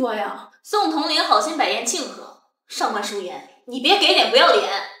这么做呀？宋统领好心摆宴庆贺，上官书言，你别给脸不要脸。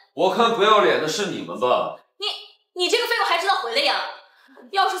我看不要脸的是你们吧？你这个废物还知道回来呀？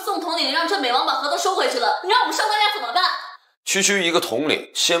要是宋统领让镇北王把合同收回去了，你让我们上官家怎么办？区区一个统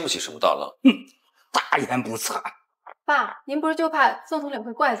领，掀不起什么大浪。大言不惭。爸，您不是就怕宋统领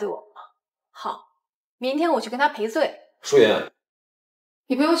会怪罪我吗？好，明天我去跟他赔罪。舒言，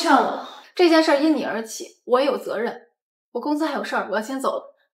你不用劝我了，这件事因你而起，我也有责任。我公司还有事儿，我要先走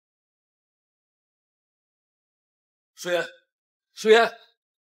了。舒言，舒言，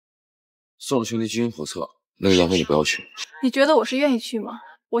宋兄弟基因叵测，那个宴会你不要去。你觉得我是愿意去吗？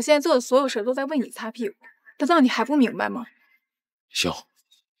我现在做的所有事都在为你擦屁股，难道你还不明白吗？行，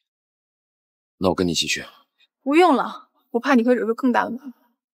那我跟你一起去。不用了，我怕你会惹出更大的麻烦。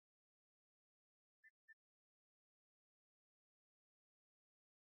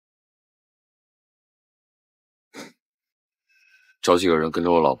找几个人跟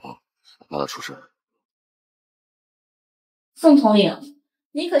着我老婆，怕她出事。宋统领，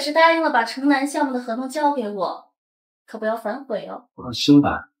你可是答应了把城南项目的合同交给我，可不要反悔哦。放心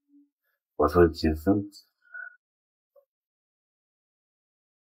吧，我做几分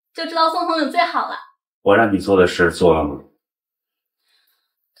就知道宋统领最好了。我让你做的事做了吗？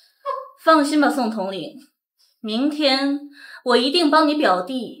放心吧，宋统领，明天我一定帮你表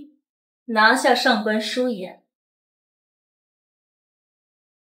弟拿下上官舒言。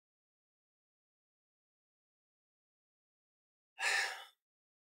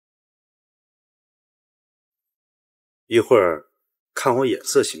一会儿看我眼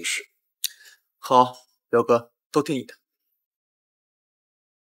色行事。好，表哥，都听你的。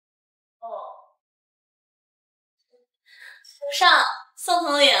上，宋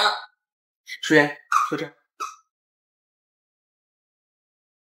统领。舒言，坐这儿。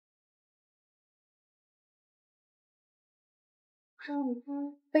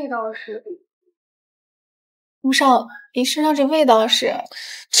味道是，吴少，你身上这味道是？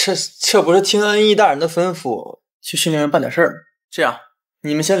这不是听恩义大人的吩咐，去训练营办点事儿。这样，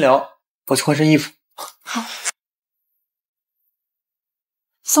你们先聊，我去换身衣服。好。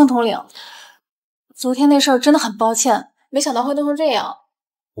宋统领，昨天那事儿真的很抱歉，没想到会弄成这样。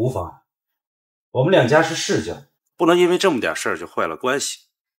无妨，我们两家是世交，不能因为这么点事儿就坏了关系。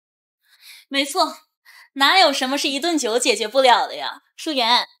没错，哪有什么是一顿酒解决不了的呀？舒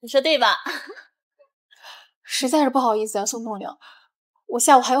言，你说对吧？实在是不好意思啊，宋统领，我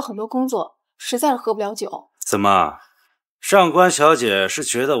下午还有很多工作，实在是喝不了酒。怎么，上官小姐是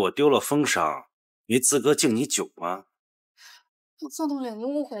觉得我丢了封赏，没资格敬你酒吗？宋统领，您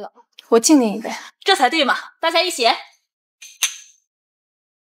误会了，我敬您一杯。这才对嘛，大家一起。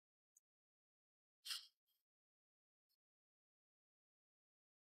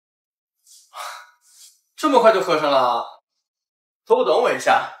这么快就喝上了？稍等我一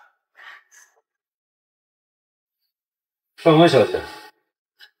下。上官小姐，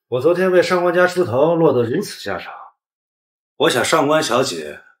我昨天为上官家出头，落得如此下场，我想上官小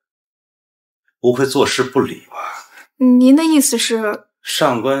姐不会坐视不理吧？您的意思是？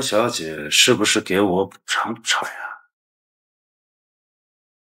上官小姐是不是给我补偿补偿呀？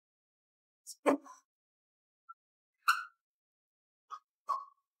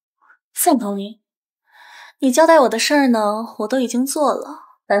宋统领，你交代我的事儿呢，我都已经做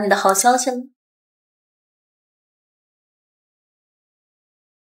了，等你的好消息了。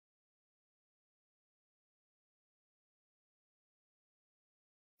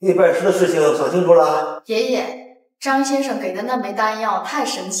你办事的事情想清楚了？爷爷，张先生给的那枚丹药太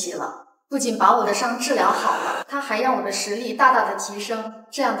神奇了，不仅把我的伤治疗好了，他还让我的实力大大的提升。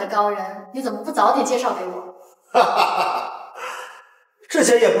这样的高人，你怎么不早点介绍给我？哈哈哈！之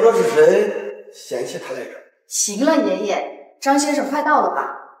前也不知道是谁嫌弃他来着。行了，爷爷，张先生快到了吧？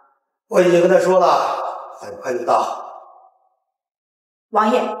我已经跟他说了，很快就到。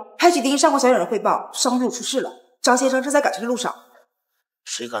王爷，派去盯上官小姐的人汇报，商路出事了，张先生正在赶车的路上。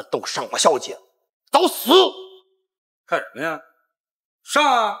谁敢动上官小姐，找死！看什么呀？上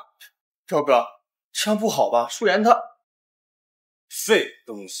啊！表哥，这样不好吧？舒言他废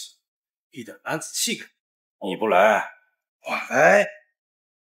东西，一点男子气概！你不来，我来。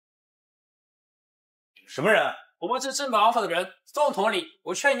什么人？我们是镇北王府的人，宋统领，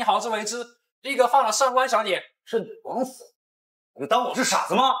我劝你好自为之，立刻放了上官小姐。镇北王府？你当我是傻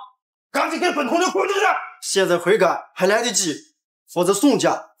子吗？赶紧给本统领滚出去！现在悔改还来得及，否则宋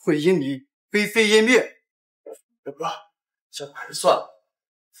家会因你灰飞烟灭。表哥，这还是算了。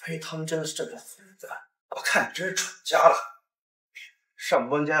万一他们真的是镇北府人，我看你真是蠢家了。上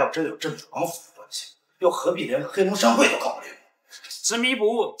官家要真有镇北王府的关系，又何必连黑龙商会都搞不定？执迷不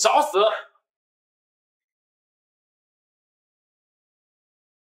悟，找死！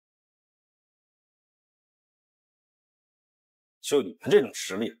就你们这种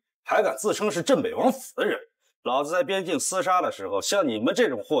实力，还敢自称是镇北王府的人，老子在边境厮杀的时候，像你们这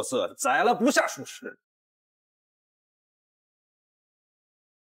种货色宰了不下数十。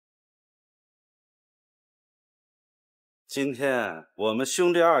今天我们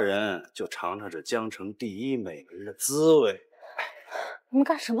兄弟二人就尝尝这江城第一美人的滋味。你们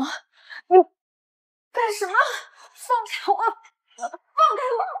干什么？你干什么？放开我！放开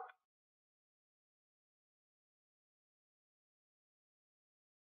我！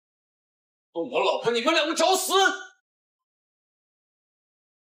动我老婆，你们两个找死！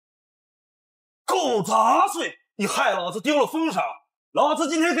狗杂碎！你害老子丢了封赏，老子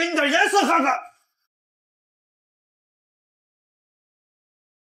今天给你点颜色看看！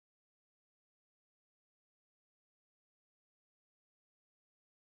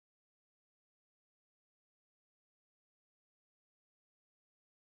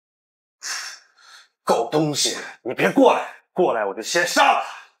狗东西，你别过来！过来我就先杀了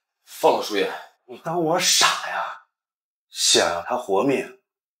他！放了舒言，你当我傻呀？想要他活命，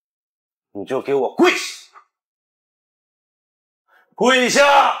你就给我跪下！跪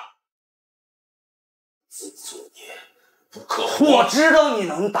下！自作孽不可活！我知道你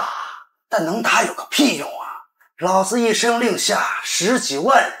能打，但能打有个屁用啊！老子一声令下，十几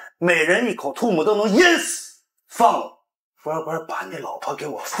万人，每人一口唾沫都能淹死。放我，乖乖把你老婆给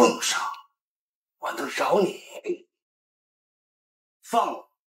我奉上，我能饶你。放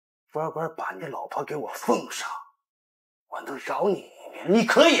我，乖乖把你老婆给我奉上，我能饶你一命。你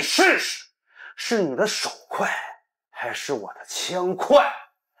可以试试，是你的手快，还是我的枪快？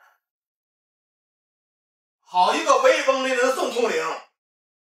好一个威风凛凛的宋统领！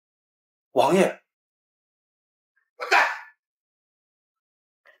王爷，滚蛋！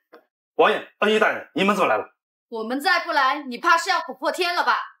王爷，恩义大人，你们怎么来了？我们再不来，你怕是要琥珀天了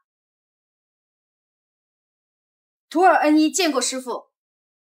吧？徒儿恩一见过师傅。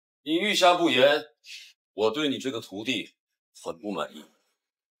你御下不言，我对你这个徒弟很不满意。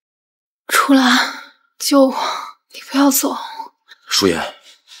楚兰，救我！你不要走。舒言，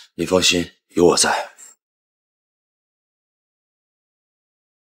你放心，有我在。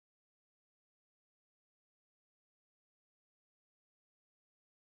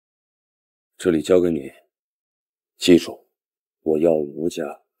这里交给你，记住，我要吴家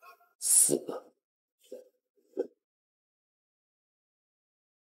死。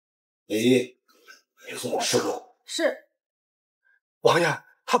你送我师傅。是。王爷，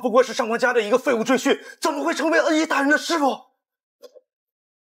他不过是上官家的一个废物赘婿，怎么会成为恩义大人的师傅？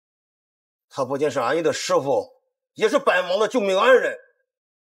他不仅是俺义的师傅，也是百忙的救命恩人。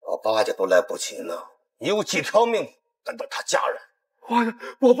老八家都来不及呢，你有几条命等着他家人？王爷，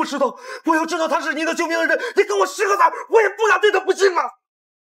我不知道，我要知道他是你的救命恩人，你给我10个字，我也不敢对他不敬啊！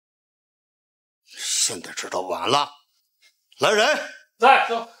现在知道晚了。来人，在，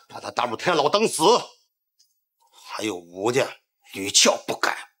走，把他打入天牢等死。还有吴家屡教不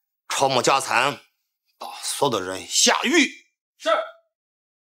改，抄没家产，把所有的人下狱。是。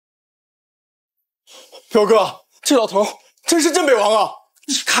表哥，这老头真是镇北王啊！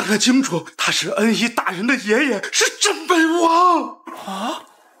你看看清楚，他是恩义大人的爷爷，是镇北王啊！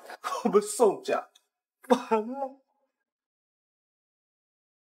我们宋家完了。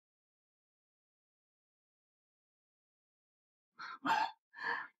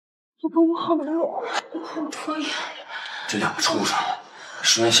这个我好热，我好疼呀！这两个畜生，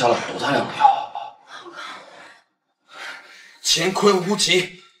舒言下了好大量的药。乾坤无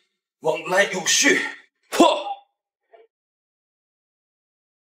极，往来有序。破！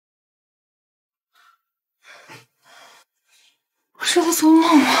我是在做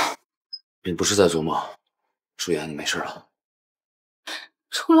梦吗？你不是在做梦，舒言，你没事了。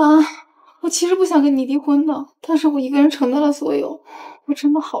楚兰，我其实不想跟你离婚的，但是我一个人承担了所有，我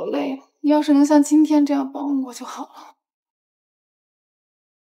真的好累啊！你要是能像今天这样帮我就好了。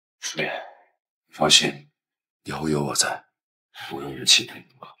舒言，你放心，以后有我在，不用人欺骗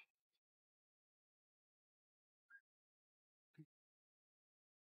你。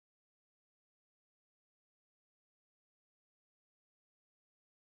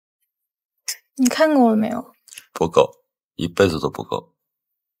你看过了没有？不够，一辈子都不够。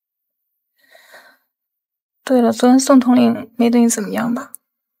对了，昨天宋统领没对你怎么样吧？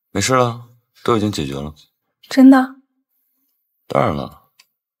没事了，都已经解决了。真的？当然了。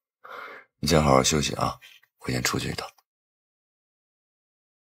你先好好休息啊，我先出去一趟。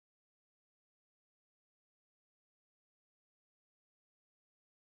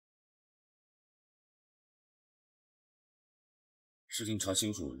事情查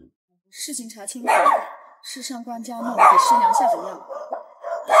清楚。事情查清楚，是上官家弄给师娘下的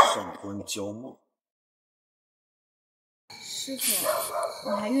药。上官焦墨。师傅，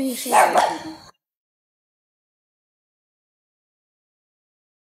你还愿意收我为徒吗？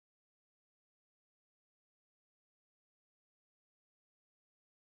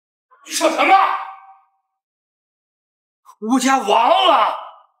你说什么？吴家亡了！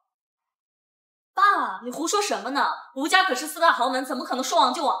爸，你胡说什么呢？吴家可是4大豪门，怎么可能说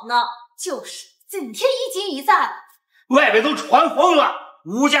亡就亡呢？就是，整天一惊一乍。外边都传疯了，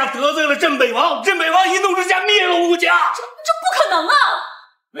吴家得罪了镇北王，镇北王一怒之下灭了吴家。这不可能啊！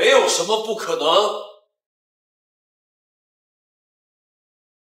没有什么不可能。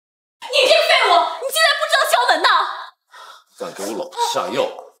你这个废物，你竟然不知道敲门呐！敢给我老子下药！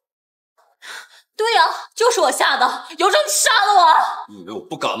对呀，就是我下的，有种你杀了我！你以为我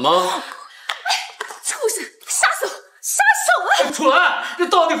不敢吗？畜生，杀手，杀手啊！楚兰，这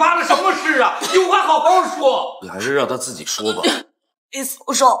到底发生什么事啊？有话好好说。你还是让他自己说吧。意思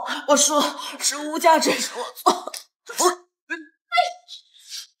我说是吴家这是我错，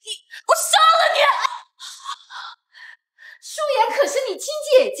我杀了你！舒言可是你亲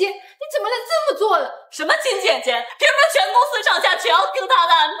姐姐，你怎么能这么做了？什么亲姐姐？凭什么全公司上下全要听她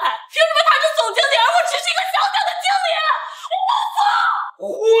的安排？凭什么她是总经理，而我只是一个小小的经理？我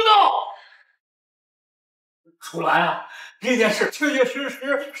胡闹！楚兰啊，这件事确确实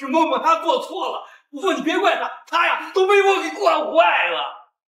实是默默她做错了，不过你别怪她，她呀都被我给惯坏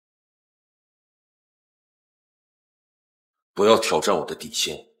了。不要挑战我的底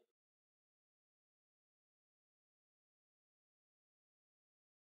线。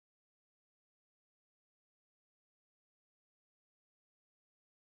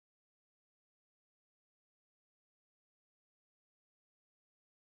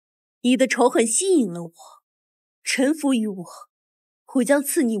你的仇恨吸引了我，臣服于我，我将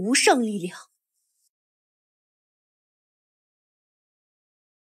赐你无上力量。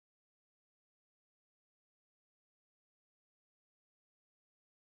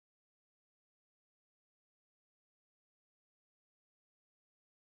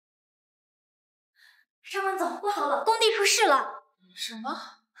上官总，不好了，工地出事了！什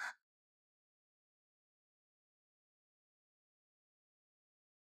么？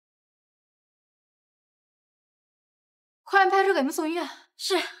快安排车给他们送医院。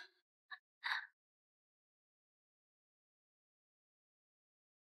是。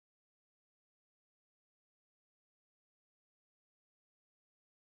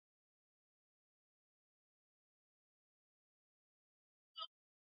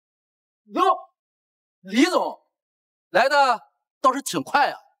哟，李总，来的倒是挺快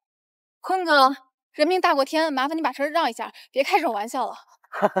啊。坤哥，人命大过天，麻烦你把车让一下，别开这种玩笑了。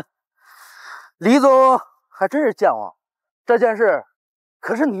李总还真是健忘。这件事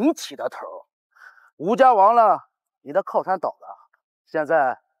可是你起的头，吴家亡了，你的靠山倒了，现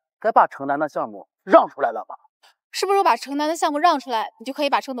在该把城南的项目让出来了吧？是不是我把城南的项目让出来，你就可以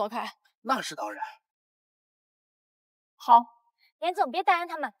把车挪开？那是当然。好，严总别答应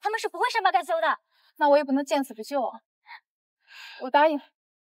他们，他们是不会善罢甘休的。那我也不能见死不救啊！我答应。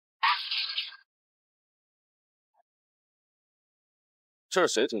这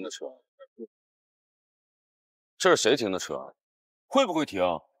是谁停的车？这是谁停的车？会不会停？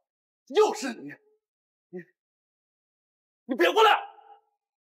又是你！你别过来！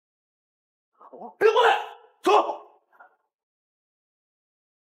别过来！走！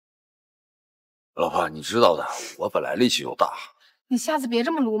老婆，你知道的，我本来力气就大。你下次别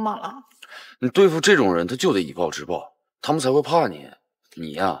这么鲁莽了。你对付这种人，他就得以暴制暴，他们才会怕你。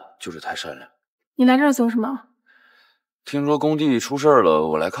你呀，就是太善良。你来这儿做什么？听说工地出事了，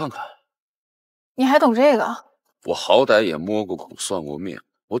我来看看。你还懂这个？我好歹也摸过骨、算过命，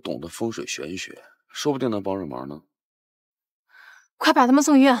我懂得风水玄学，说不定能帮上忙呢。快把他们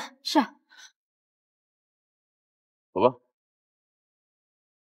送医院。是。走吧。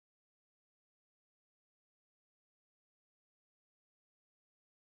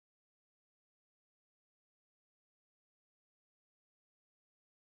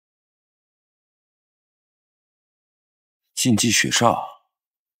禁忌雪煞，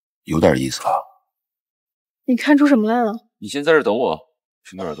有点意思啊。你看出什么来了？你先在这儿等我，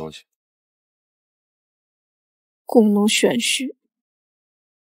去弄点东西。故弄玄虚。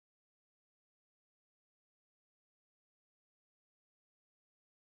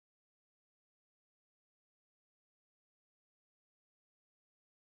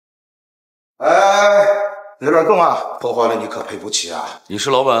哎，有点重啊，破坏了你可赔不起啊！你是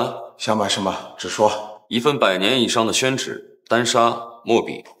老板，想买什么直说。一份100年以上的宣纸、丹砂、墨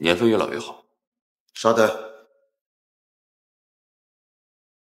笔，年份越老越好。稍等。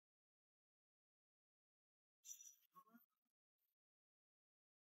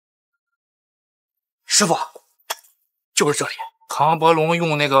师傅，就是这里。康伯龙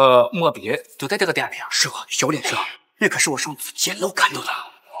用那个墨笔就在这个店里啊。师傅，小点声，那可是我上次监牢看到的。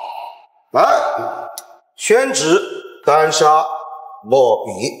来，宣纸、丹砂、墨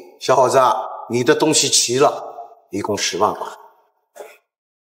笔，小伙子，你的东西齐了，一共10万块。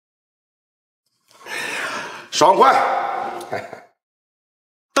爽快！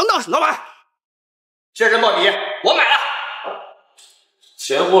等等，老板，这支墨笔我买了，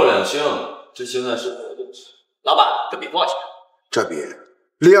钱货两清，这现在是我的东西。老板，这笔多少钱？这笔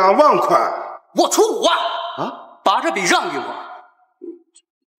2万块，我出5万啊！把这笔让给我。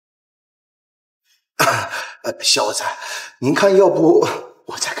小伙子，您看，要不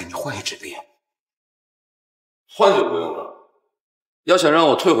我再给你换一支笔？换就不用了。要想让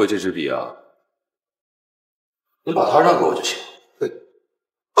我退回这支笔啊，你把它让给我就行。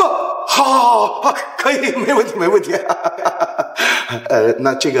好，可以，没问题，没问题。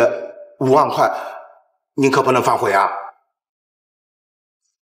那这个5万块，您可不能反悔啊！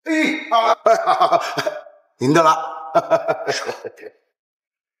好，您的了。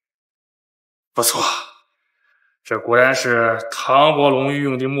不错，这果然是唐伯龙御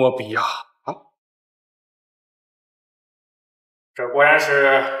用的墨笔啊！这果然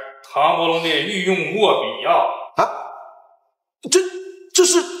是唐伯龙的御用墨笔呀！这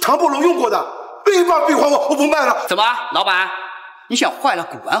是唐伯龙用过的，把笔还我，我不卖了。怎么，老板，你想坏了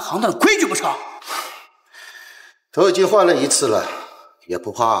古玩行当的规矩不成？都已经换了1次了，也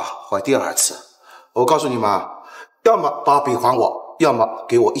不怕坏第2次。我告诉你们，要么把笔还我，要么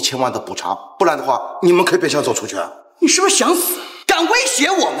给我1000万的补偿，不然的话，你们可以别想走出去。你是不是想死？敢威胁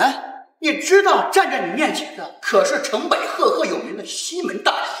我们？你知道站在你面前的可是城北赫赫有名的西门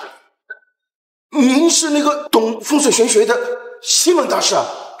大师。您是那个懂风水玄学的西门大师啊？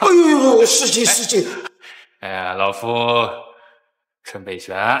哎呦，失敬。哎呀，老夫陈北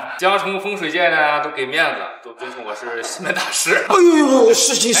玄，江城风水界呢都给面子，都尊称我是西门大师。哎呦，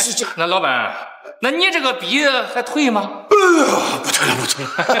失敬。那老板，那你这个笔还退吗？不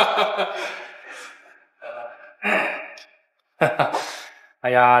退了。哎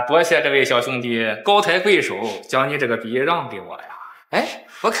呀，多谢这位小兄弟高抬贵手，将你这个笔让给我呀。哎，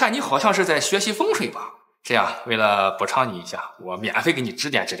我看你好像是在学习风水吧？这样，为了补偿你一下，我免费给你指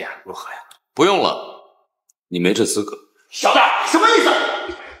点指点，如何呀？不用了，你没这资格。小子，什么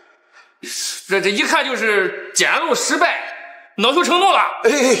意思？这一看就是检录失败，恼羞成怒了。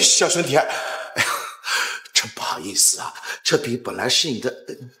哎，小兄弟，哎呀，真不好意思啊，这笔本来是你的，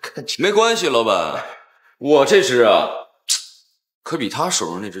看起没关系，老板，我这支啊，可比他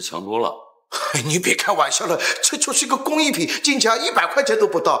手上那支强多了。你别开玩笑了，这就是个工艺品，进价100块钱都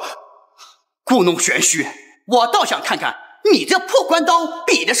不到。故弄玄虚，我倒想看看你这破关刀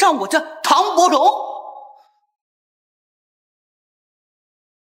比得上我这唐伯龙。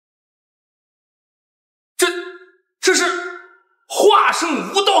这是华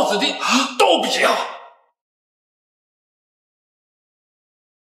圣无道子的刀笔啊！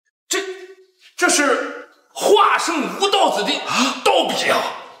这是华圣无道子的刀笔啊！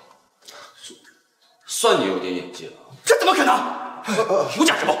算你有点眼界了。这怎么可能？无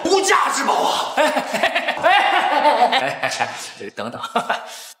价之宝，无价之宝啊！等等，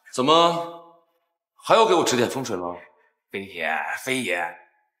怎么还要给我指点风水了？飞爷，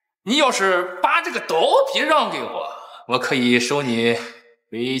你要是把这个刀笔让给我，我可以收你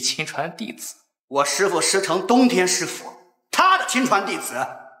为亲传弟子。我师父师承东天师傅，他的亲传弟子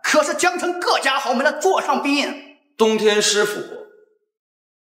可是江城各家豪门的座上宾。东天师傅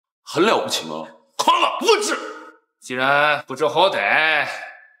很了不起吗？狂了，无知！既然不知好歹，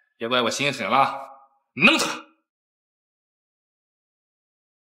别怪我心狠了，弄他！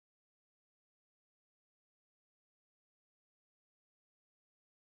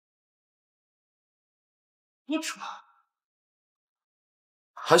不吃吗？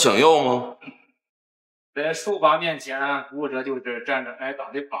还想要吗？在手把面前，武者就是站着挨打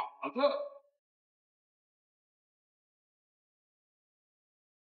的靶子。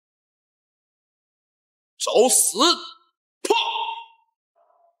找死！砰！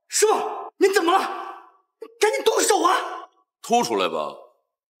师傅，您怎么了？赶紧动手啊！吐出来吧，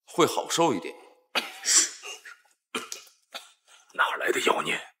会好受一点。哪来的妖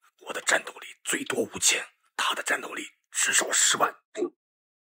孽？我的战斗力最多5000，他的战斗力至少10万。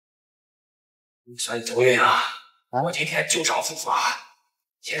你算走运啊！我今天旧伤复发，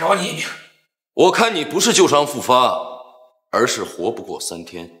先饶你一命。我看你不是旧伤复发，而是活不过3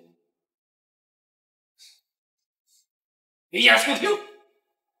天。危言耸听，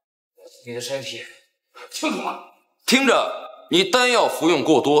你的身体清楚吗？听着，你丹药服用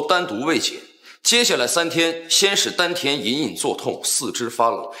过多，丹毒未解。接下来3天，先是丹田隐隐作痛，四肢发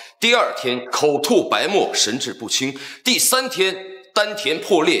冷；第2天口吐白沫，神志不清；第3天丹田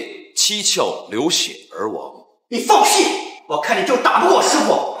破裂，七窍流血而亡。你放屁！我看你就打不过我师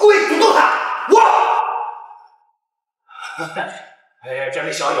傅，故意诅咒他！哎，这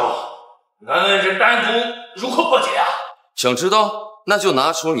位小友，俺们这单独如何破解啊？想知道？那就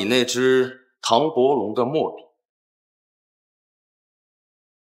拿出你那只唐伯龙的墨笔。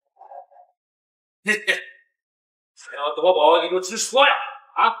嘿嘿，想要夺宝你就直说呀！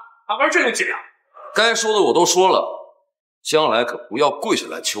啊，还玩这种伎俩？该说的我都说了，将来可不要跪下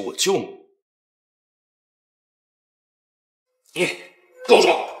来求我救你。你给我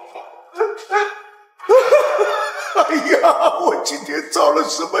说！哎呀，我今天造了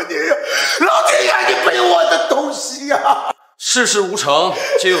什么孽呀？老天爷，你赔我的东西呀！世事无常，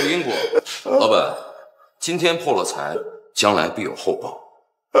皆有因果。老板，今天破了财，将来必有厚报。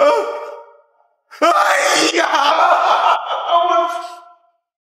哎呀，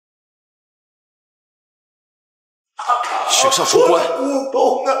雪上出关，不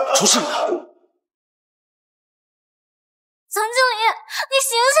懂啊！出事了！总经理，你醒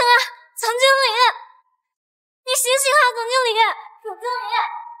醒啊！总经理，你醒醒啊！总经理，总经理。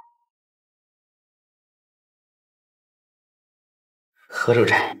何主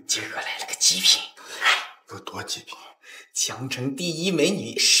任，今儿来了个极品，有多极品？江城第一美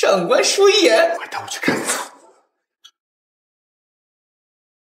女上官舒颜，快带我去看看。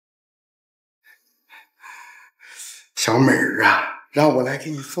小美儿啊，让我来给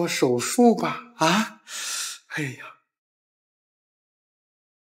你做手术吧！啊，哎呀，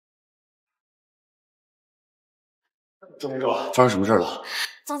周明珠，发生什么事了？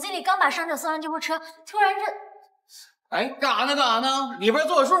总经理刚把伤者送上救护车，突然这……哎，干啥呢？干啥呢？里边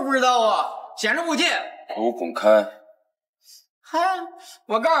做手术不知道啊？显示不见。给我滚开！嗨，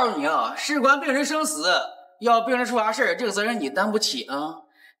我告诉你啊，事关病人生死，要病人出啥事，这个责任你担不起啊。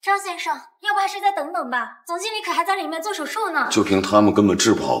张先生，要不还是再等等吧？总经理可还在里面做手术呢。就凭他们根本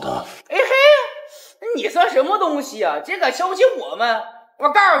治不好他。哎嘿，你算什么东西啊？这敢瞧不起我们？我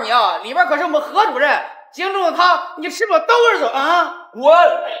告诉你啊，里边可是我们何主任，京中的汤你吃不兜着走啊！滚！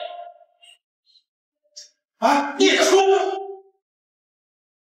啊！孽畜！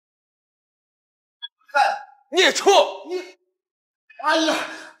孽畜！你！哎呀，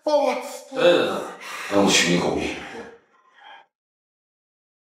放我！让我取你口鼻。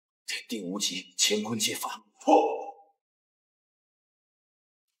天地无极，乾坤皆法。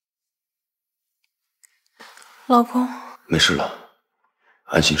老公，没事了，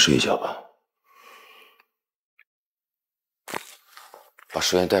安心睡一觉吧。把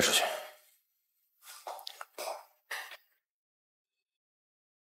舒颜带出去。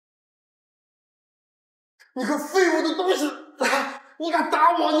你个废物的东西！你敢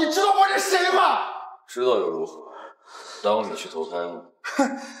打我？你知道我是谁吗？知道又如何？当你去投胎吗？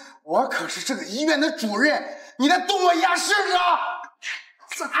我可是这个医院的主任，你在动我牙试试啊！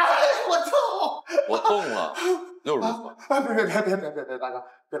哎，我操！我动了，又如何？别打了！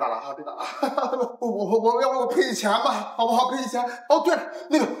别打了啊！别打了！我赔你钱吧，好不好？赔你钱。哦，对了，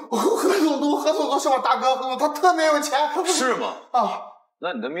那个何总督是我大哥，何总他特别有钱。是吗？啊，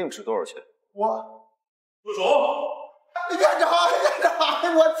那你的命值多少钱？住手！院长，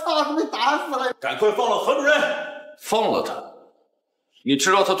我操，被打死了！赶快放了何主任！放了他？你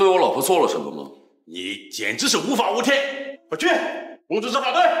知道他对我老婆做了什么吗？你简直是无法无天！快去通知执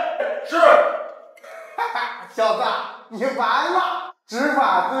法队！是。小子，你完了！执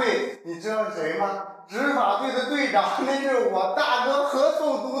法队，你知道是谁吗？执法队的队长，那是我大哥何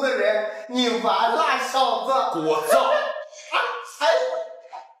总督的人。你完了，小子！聒噪！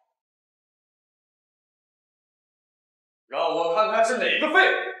让我看看是哪个废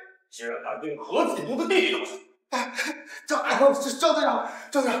物，竟然敢对何总督的弟弟动手！赵队长，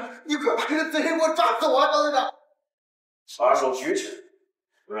你快把这个贼人给我抓走啊！赵队长，把手举起来，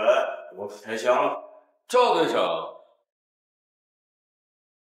不然我可开枪了。赵队长，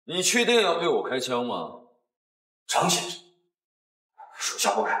你确定要对我开枪吗？张先生，属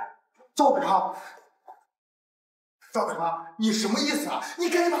下不敢。赵队长，你什么意思啊？你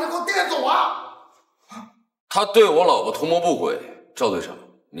赶紧把他给我带走啊！他对我老婆图谋不轨，赵队长，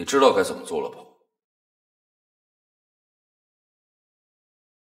你知道该怎么做了吧？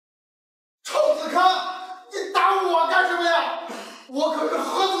赵子康，你打我干什么呀？我可是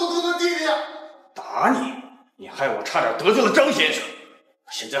何总督的弟弟。打你？你害我差点得罪了张先生，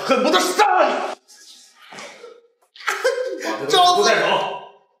我现在恨不得杀了你！把这个带走，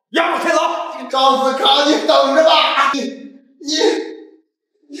押入天牢。赵子康，你等着吧！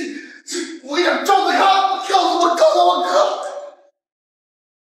我跟你讲，赵子康，告诉我哥！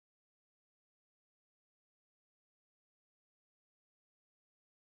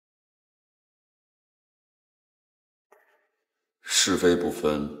是非不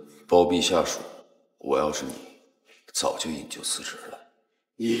分，包庇下属，我要是你，早就引咎辞职了。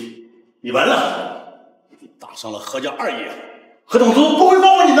你完了！你打伤了何家二爷，何总督不会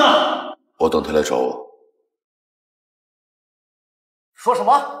放过你的。我等他来找我。说什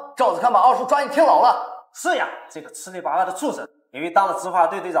么？赵子康把二叔抓进天牢了？是呀，这个吃里扒外的畜生，因为当了执法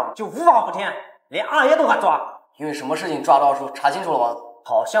队队长就无法无天，连二爷都敢抓。因为什么事情抓到二叔？查清楚了吗？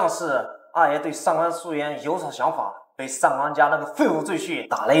好像是二爷对上官素颜有所想法，被上官家那个废物赘婿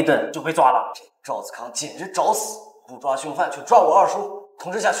打了一顿，就被抓了。赵子康简直找死！不抓凶犯，却抓我二叔，通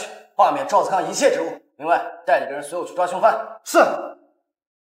知下去，罢免赵子康一切职务。另外，带领的人随我去抓凶犯。是。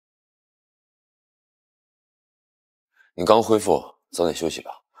你刚恢复，早点休息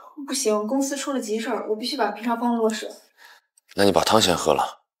吧。不行，公司出了急事儿，我必须把平常方落实。那你把汤先喝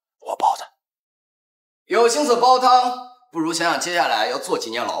了，我煲的。有心思煲汤，不如想想接下来要坐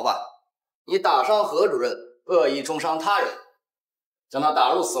几年牢吧。你打伤何主任，恶意重伤他人，将他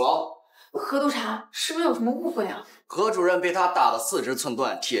打入死牢。何督察，是不是有什么误会啊？何主任被他打得4肢寸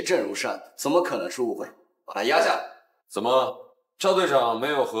断，铁证如山，怎么可能是误会？把他压下来。怎么，赵队长没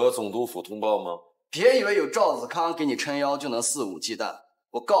有和总督府通报吗？别以为有赵子康给你撑腰就能肆无忌惮。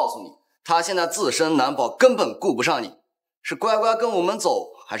我告诉你，他现在自身难保，根本顾不上你。是乖乖跟我们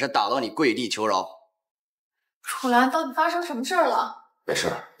走，还是打到你跪地求饶？楚岚，到底发生什么事儿了？没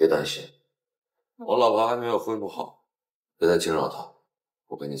事，别担心。我老婆还没有恢复好，别再惊扰她。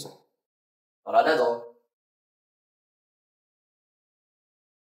我跟你走。把他带走。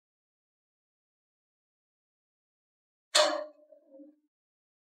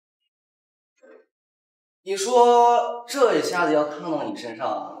你说这一下子要看到你身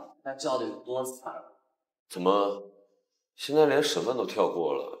上，那叫得有多惨？怎么，现在连审问都跳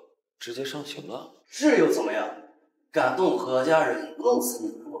过了，直接上刑了？是又怎么样？敢动何家人，弄死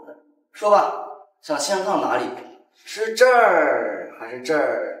你不可。说吧，想先放哪里？是这儿，还是这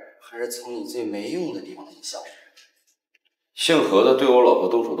儿，还是从你最没用的地方下手？姓何的对我老婆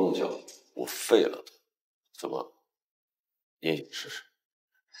动手动脚，我废了他。怎么，你也想试试？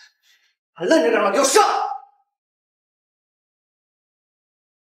还愣着干嘛？给我上！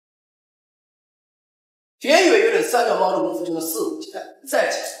别以为有点三脚猫的功夫就能肆无忌惮，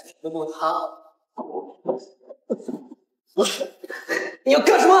再讲能不能他？你要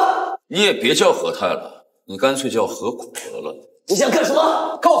干什么？你也别叫何太了，你干脆叫何苦得了。你想干什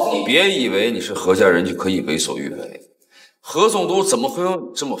么？告诉你，别以为你是何家人就可以为所欲为。何总督怎么会有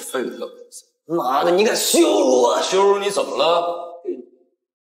你这么废物的儿子？妈的，你敢羞辱我！羞辱你怎么了？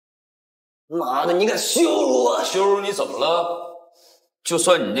妈的，你敢羞辱我！羞辱你怎么了？就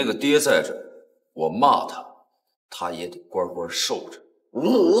算你那个爹在这，我骂他，他也得乖乖受着。目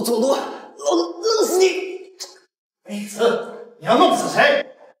无总督，老子弄死你！妹子，你要弄死谁？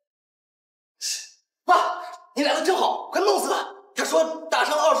爸，你来的正好，快弄死他！他说打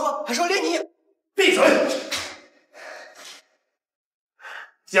伤二叔，还说连你……闭嘴！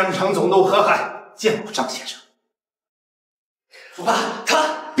江城总督何海见过张先生。爸，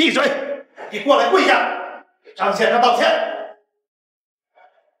他闭嘴！你过来跪下，给张先生道歉。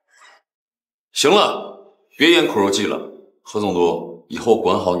行了，别演苦肉计了。何总督，以后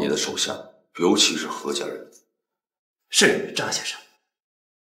管好你的手下，尤其是何家人。是张先生。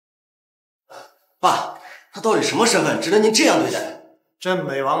爸，他到底什么身份，值得您这样对待？镇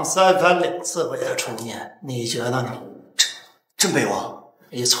北王3番2次为他出面，你觉得呢？镇北王？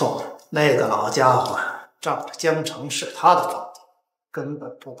没错，那个老家伙仗着江城是他的房地，根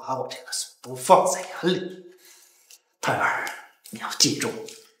本不把我这个总督放在眼里。泰儿，你要记住，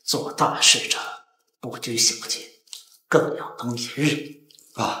做大事者不拘小节，更要能言日语。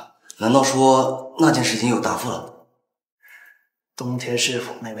爸，难道说那件事情有答复了？东天师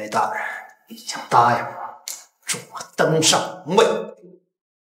傅那位大人已经答应我，助我登上位。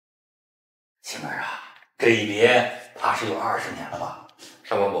青儿啊，这一别怕是有20年了吧？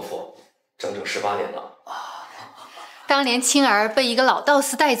上官伯父，整整18年了。当年青儿被一个老道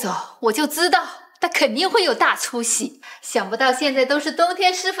士带走，我就知道他肯定会有大出息。想不到现在都是东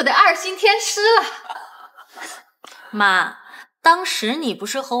天师傅的2星天师了。妈，当时你不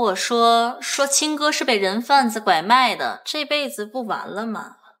是和我说亲哥是被人贩子拐卖的，这辈子不完了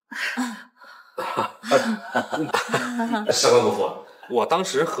吗？上官伯父，我当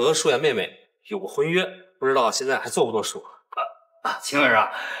时和舒妍妹妹有过婚约，不知道现在还作不作数。晴儿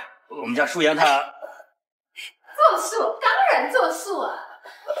啊，我们家舒妍她作数，当然作数啊！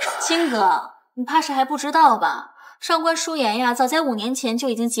青哥，你怕是还不知道吧？上官舒妍呀，早在5年前就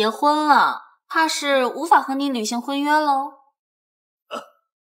已经结婚了，怕是无法和你履行婚约喽。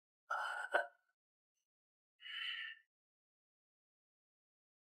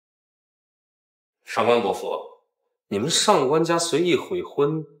上官伯父，你们上官家随意悔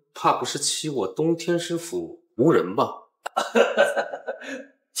婚，怕不是欺我东天师府无人吧？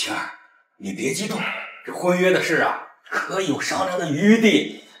晴儿，你别激动，这婚约的事啊，可有商量的余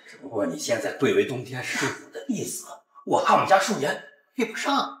地。只不过你现在贵为冬天师傅的弟子，我怕我们家素颜配不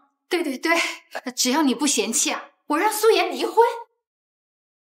上。对对对，只要你不嫌弃啊，我让素颜离婚。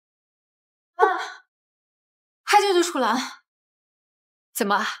啊，还就是楚兰，怎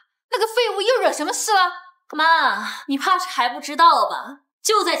么那个废物又惹什么事了？妈，你怕是还不知道吧？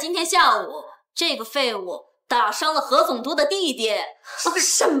就在今天下午，这个废物打伤了何总督的弟弟。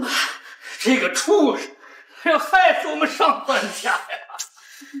什么？这个畜生要害死我们上官家呀！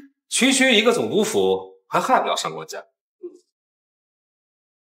区一个总督府，还害不了上官家。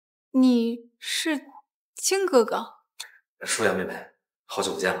你是青哥哥？舒颜妹妹，好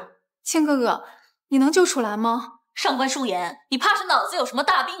久不见了。青哥哥，你能救楚兰吗？上官舒颜，你怕是脑子有什么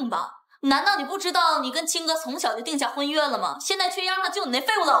大病吧？难道你不知道你跟青哥从小就定下婚约了吗？现在却要让救你那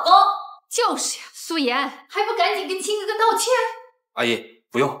废物老公？就是呀，素颜还不赶紧跟青哥哥道歉？阿姨，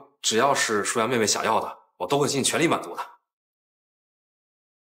不用，只要是舒颜妹妹想要的，我都会尽全力满足她。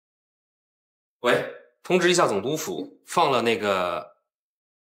喂，通知一下总督府，放了那个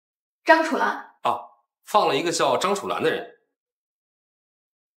张楚兰放了一个叫张楚兰的人。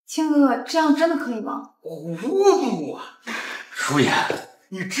青哥哥，这样真的可以吗？无怒啊！舒颜，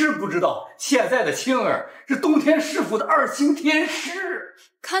你知不知道现在的青儿是冬天师傅的2星天师，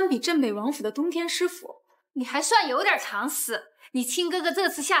堪比镇北王府的冬天师傅。你还算有点常识。你亲哥哥这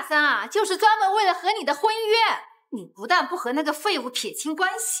次下山啊，就是专门为了和你的婚约。你不但不和那个废物撇清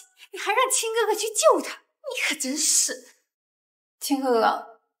关系，你还让亲哥哥去救他，你可真是。青哥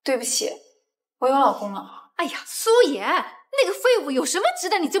哥，对不起，我有老公了。哎呀，苏颜，那个废物有什么值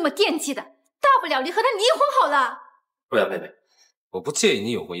得你这么惦记的？大不了你和他离婚好了。舒颜妹妹，我不介意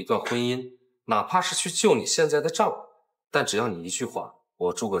你有过一段婚姻，哪怕是去救你现在的丈夫，但只要你一句话，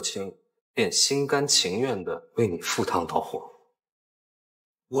我诸葛青便心甘情愿的为你赴汤蹈火。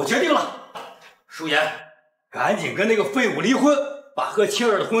我决定了，舒颜，赶紧跟那个废物离婚，把和青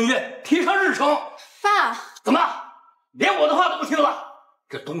儿的婚约提上日程。爸，怎么连我的话都不听了？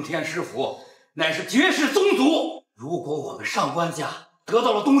这冬天师傅乃是绝世宗族，如果我们上官家得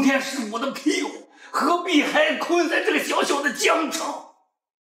到了冬天师傅的庇护，何必还困在这个小小的江城？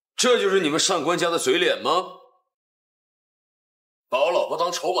这就是你们上官家的嘴脸吗？把我老婆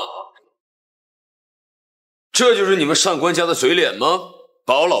当筹码？这就是你们上官家的嘴脸吗？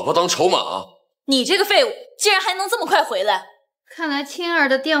把我老婆当筹码？你这个废物，竟然还能这么快回来！看来青儿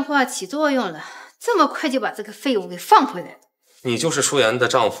的电话起作用了，这么快就把这个废物给放回来了。你就是舒颜的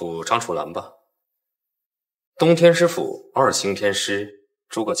丈夫张楚兰吧？冬天师府2星天师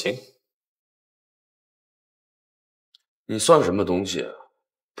诸葛青。你算什么东西啊？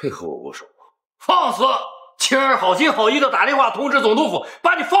配合我握手吗？放肆！青儿好心好意的打电话通知总督府，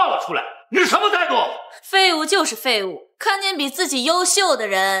把你放了出来，你是什么态度？废物就是废物，看见比自己优秀的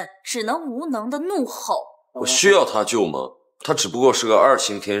人，只能无能的怒吼。我需要他救吗？他只不过是个2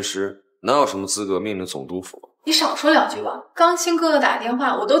星天师，哪有什么资格命令总督府？你少说两句吧，刚青哥哥打电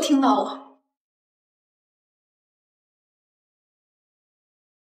话我都听到了。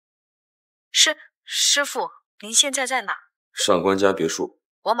师傅，您现在在哪？上官家别墅。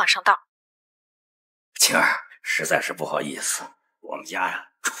我马上到。青儿，实在是不好意思，我们家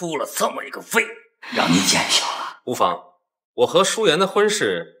呀出了这么一个废物，让你见笑了。无妨，我和舒颜的婚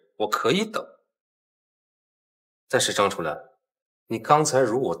事我可以等。但是张楚兰，你刚才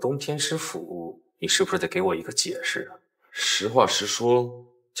辱我冬天师府，你是不是得给我一个解释啊？实话实说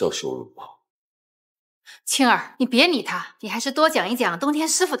叫羞辱吧。青儿，你别理他，你还是多讲一讲冬天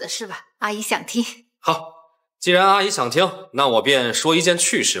师傅的事吧，阿姨想听。好，既然阿姨想听，那我便说一件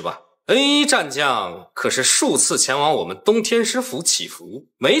趣事吧。N1战将可是数次前往我们冬天师府祈福，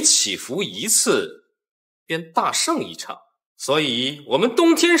每祈福一次便大胜一场，所以我们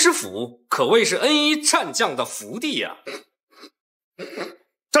冬天师府可谓是 N1战将的福地呀。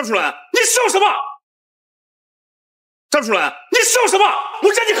张楚兰，你笑什么？张楚兰，你笑什么？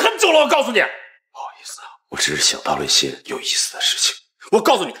我忍你很久了，我告诉你。不好意思啊，我只是想到了一些有意思的事情。我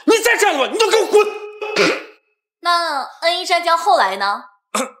告诉你，你再这样的话，你都给我滚！那 N1战将后来呢？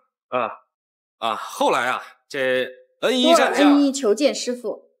后来啊，这 N1战将N1求见师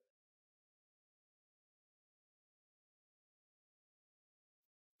傅。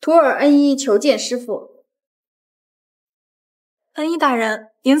徒儿 N1求见师傅。N1大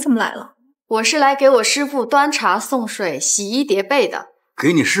人，您怎么来了？我是来给我师傅端茶送水、洗衣叠被的。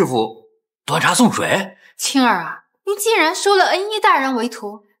给你师傅端茶送水？青儿啊，你既然收了 N1大人为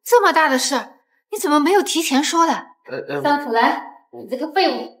徒，这么大的事，你怎么没有提前说的？张楚兰，你这个废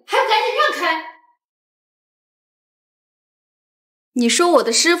物，还不赶紧让开！你说我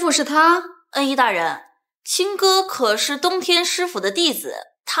的师傅是他？N1大人，青哥可是冬天师傅的弟子，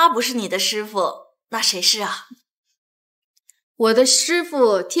他不是你的师傅，那谁是啊？我的师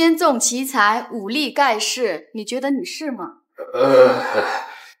傅天纵奇才，武力盖世，你觉得你是吗？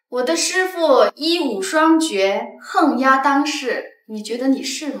我的师傅一武双绝，横压当世，你觉得你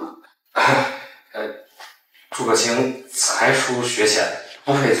是吗？诸葛青才疏学浅，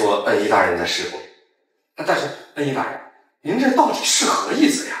不配做恩义大人的师傅。但是恩义大人，您这到底是何意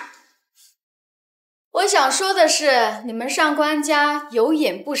思呀？我想说的是，你们上官家有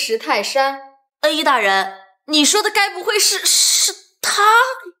眼不识泰山。恩义大人，你说的该不会是他？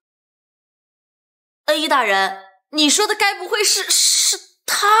恩义大人，你说的该不会是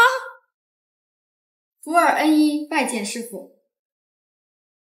他？福尔恩一拜见师傅。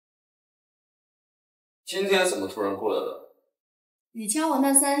今天怎么突然过来了？你敲我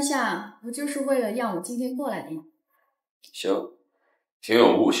那3下，不就是为了让我今天过来的吗？行，挺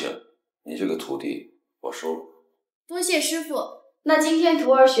有悟性，你这个徒弟我收了。多谢师傅。那今天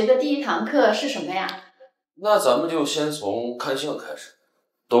徒儿学的第1堂课是什么呀？那咱们就先从看相开始。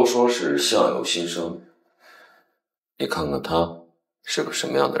都说是相由心生，你看看他是个什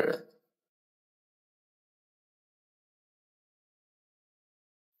么样的人？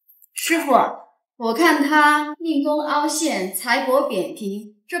师傅，我看他命宫凹陷，财帛扁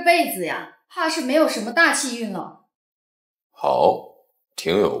平，这辈子呀，怕是没有什么大气运了。好，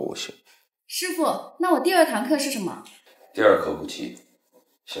挺有悟性。师傅，那我第2堂课是什么？第2课不急，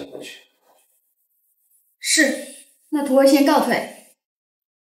先回去。是，那徒儿先告退。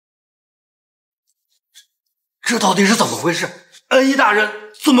这到底是怎么回事？恩义大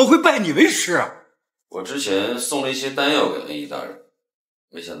人怎么会拜你为师？我之前送了一些丹药给恩义大人，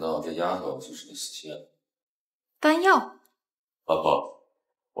没想到这丫头就是你死线。丹药？老婆，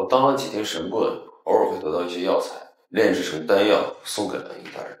我当了几天神棍，偶尔会得到一些药材，炼制成丹药送给了恩义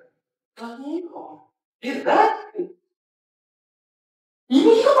大人。丹药？炼丹？你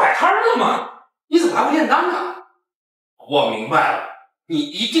不一个摆摊的吗？你怎么还会炼丹呢？我明白了，你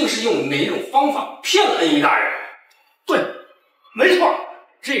一定是用哪种方法骗了恩义大人。对，没错，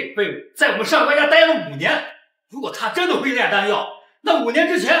这个废物在我们上官家待了5年。如果他真的会炼丹药，那5年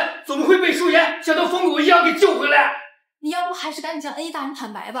之前怎么会被舒言像条疯狗一样给救回来？你要不还是赶紧向恩义大人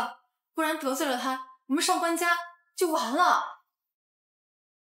坦白吧，不然得罪了他，我们上官家就完了。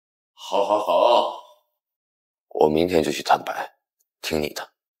好，好，好，我明天就去坦白，听你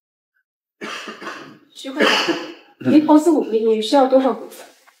的。徐会长，您投资5个亿需要多少股份？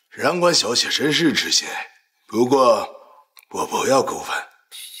上官小姐真是直接，不过我不要股份。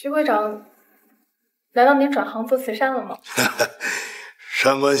徐会长，难道您转行做慈善了吗？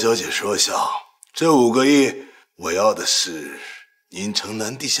上官小姐说笑，这5个亿我要的是您城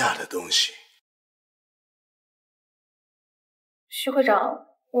南地下的东西。徐会长，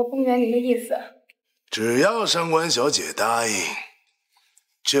我不明白您的意思。只要上官小姐答应，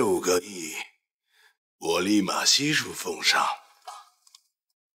这5个亿我立马悉数奉上。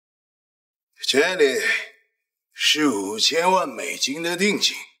这里是5000万美金的定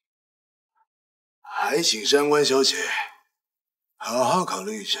金，还请上官小姐好好考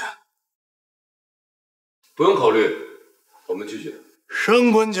虑一下。不用考虑，我们拒绝。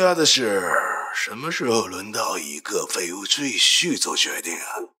上官家的事，什么时候轮到一个废物赘婿做决定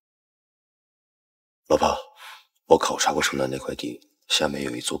啊？老婆，我考察过城南那块地，下面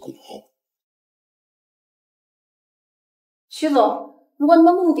有一座古墓。徐总，如果您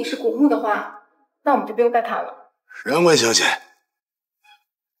的目的是古墓的话，那我们就不用再谈了。上官小姐，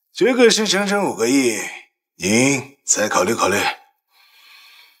这个是整整5个亿，您再考虑考虑。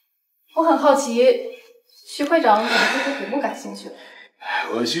我很好奇，徐会长怎么会对古墓感兴趣？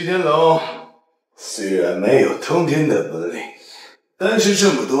我徐天龙虽然没有通天的本领，但是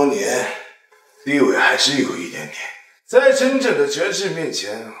这么多年地位还是有一点点。在真正的权势面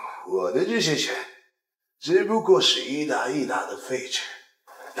前，我的这些钱只不过是一沓一沓的废纸。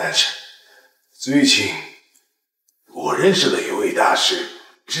但是最近我认识了一位大师，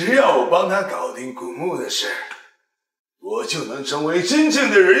只要我帮他搞定古墓的事，我就能成为真正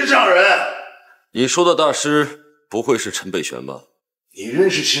的人上人。你说的大师不会是陈北玄吧？你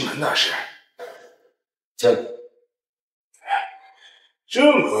认识奇门大师？见过。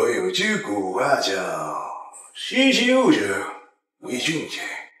中国有句古话叫稀奇物者为俊杰，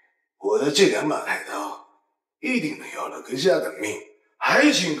我的这2把太刀一定能要了阁下的命，还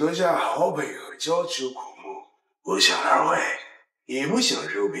请阁下好配合交出古墓。我想2位也不想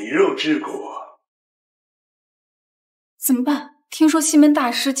肉皮肉之苦。怎么办？听说西门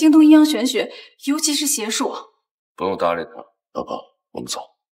大师精通阴阳玄学，尤其是邪术。不用搭理他，老婆，我们走。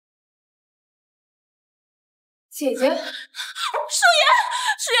姐姐，舒言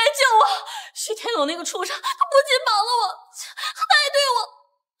救我！徐天龙那个畜生，他不仅绑了我，他还对我……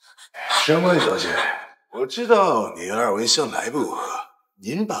上官小姐，我知道你二位向来不和，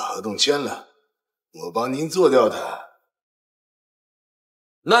您把合同签了，我帮您做掉它。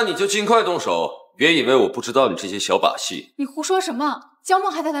那你就尽快动手，别以为我不知道你这些小把戏。你胡说什么？焦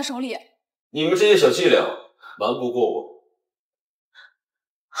梦还在他手里。你们这些小伎俩瞒不过我。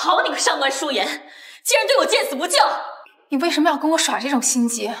好你个上官舒言，竟然对我见死不救！你为什么要跟我耍这种心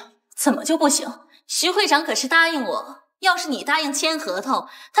机？怎么就不行？徐会长可是答应我，要是你答应签合同，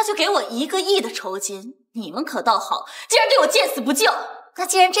他就给我1个亿的酬金。你们可倒好，竟然对我见死不救。那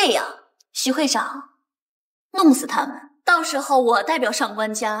既然这样，徐会长，弄死他们，到时候我代表上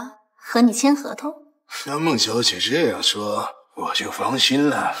官家和你签合同。那孟小姐这样说，我就放心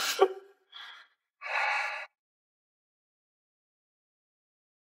了。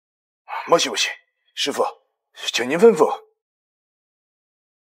莫西莫西，师傅，请您吩咐。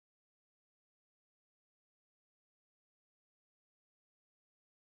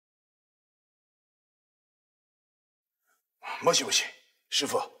莫西莫西，师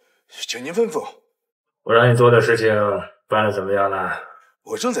傅，请您吩咐。我让你做的事情办得怎么样了？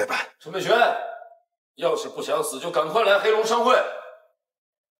我正在办。陈北玄，要是不想死，就赶快来黑龙商会。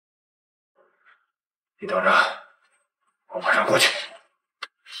你等着，我马上过去。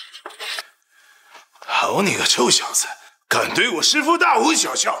好你个臭小子，敢对我师父大呼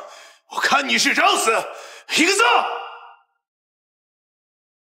小叫，我看你是找死！一个字！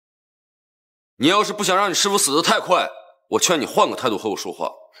你要是不想让你师父死得太快，我劝你换个态度和我说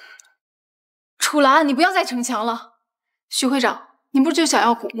话。楚岚，你不要再逞强了。徐会长，你不就想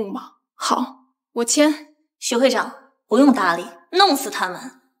要古墓吗？好，我签。徐会长，不用搭理，弄死他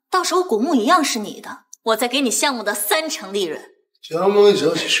们，到时候古墓一样是你的，我再给你项目的30%利润。小孟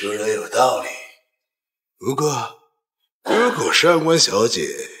小姐说的有道理，不过如果上官小姐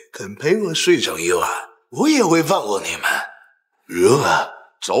肯陪我睡上一晚，我也会放过你们。如何？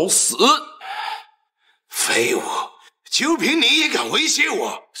找死！废物，就凭你也敢威胁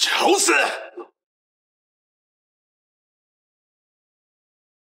我？找死！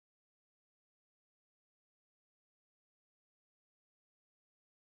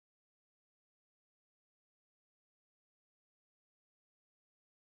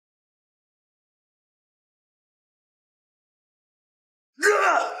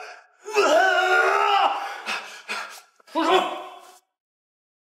住手！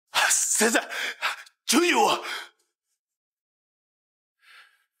三三，救救我！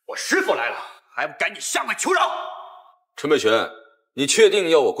我师父来了，还不赶紧下跪求饶！陈北玄，你确定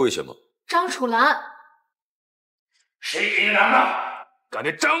要我跪下吗？张楚岚，谁给你胆大？敢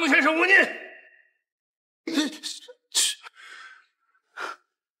对张先生忤逆？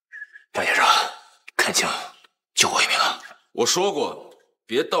张先生，恳请救我一命啊！我说过，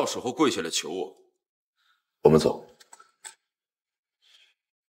别到时候跪下来求我。我们走。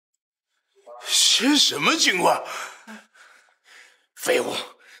是什么情况？废物！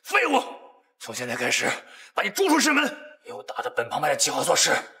废物！从现在开始，把你逐出师门！有打着本帮派的旗号做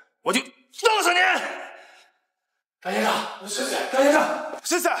事，我就弄死你！张先生，是张先生，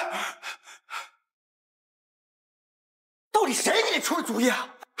是到底谁给你出的主意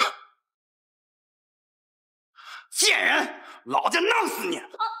啊？贱人，老子弄死你！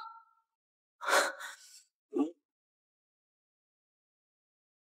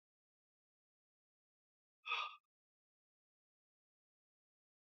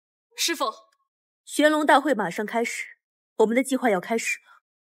师傅，玄龙大会马上开始，我们的计划要开始了。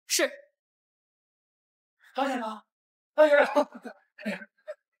是。张先生，张先生，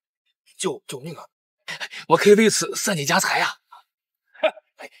救命啊！我可以为此散你家财呀！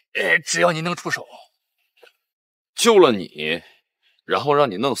只要您能出手。救了你，然后让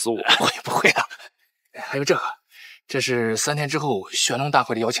你弄死我？不会的。还有这个，这是3天之后玄龙大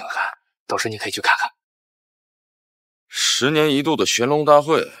会的邀请函，到时你可以去看看。10年一度的玄龙大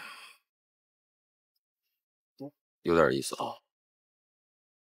会。有点意思啊！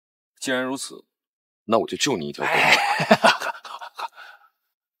既然如此，那我就救你一条狗。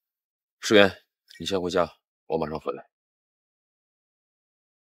世元，你先回家，我马上回来。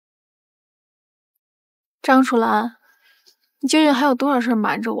张楚岚，你究竟还有多少事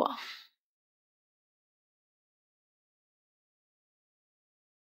瞒着我？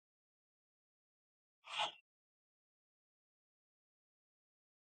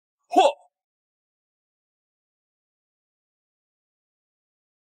嚯！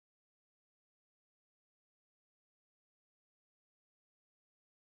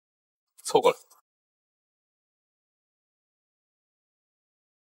凑过来。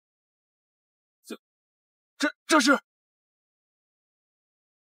这是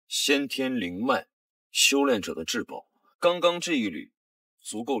先天灵脉，修炼者的至宝。刚刚这一缕，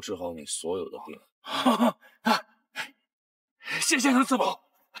足够治好你所有的病。谢先生赐宝。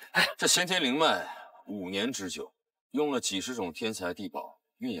这先天灵脉5年之久，用了几十种天材地宝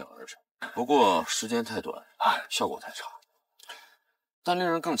酝养而成，不过时间太短，效果太差。但令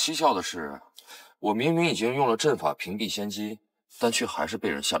人更蹊跷的是，我明明已经用了阵法屏蔽先机，但却还是被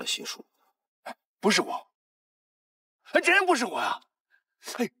人下了邪术。不是我，真不是我呀！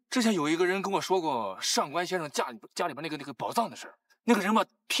之前有一个人跟我说过上官先生家里边那个宝藏的事儿。那个人嘛，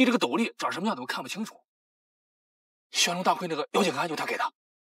披着个斗笠，长什么样子我看不清楚。玄龙大会那个妖精函就他给的。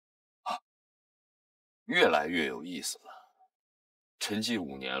越来越有意思了。沉寂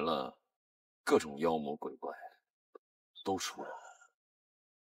5年了，各种妖魔鬼怪都出来了。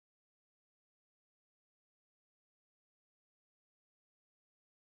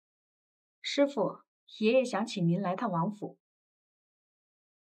师傅，爷爷想请您来趟王府。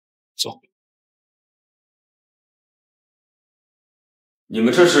走。你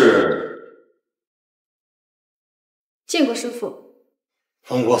们这是？见过师傅。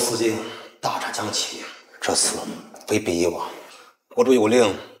封国四境大战将起，这次非比以往。国主有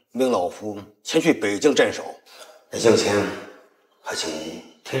令，命老夫前去北境镇守。临行前，还请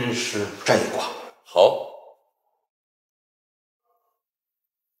天师占一卦。好。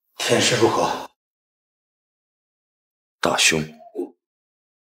天师如何？大凶。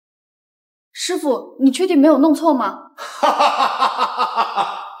师傅，你确定没有弄错吗？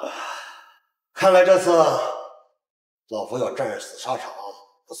看来这次老夫要战死沙场，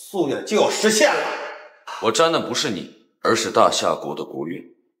夙愿就要实现了。我沾的不是你，而是大夏国的国运。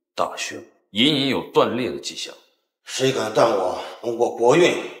大凶，隐隐有断裂的迹象。谁敢断我中国国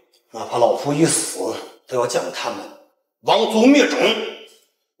运，哪怕老夫一死，都要将他们王族灭种。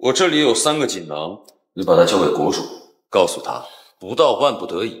我这里有3个锦囊，你把它交给国主，告诉他，不到万不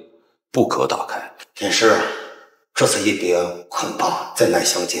得已，不可打开。天师，这次一别，恐怕再难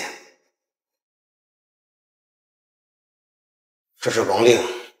相见。这是王令，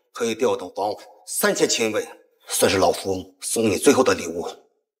可以调动王府3000亲卫，算是老夫送你最后的礼物。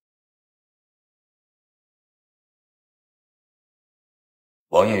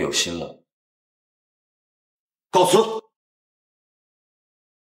王爷有心了。告辞。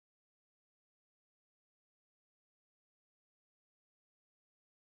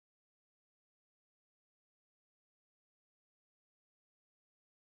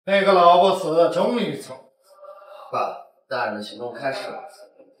那个老不死终于走了。爸，大人的行动开始了，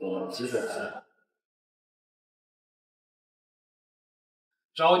我们继续来。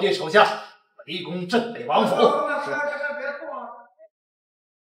召集手下围攻镇北王府。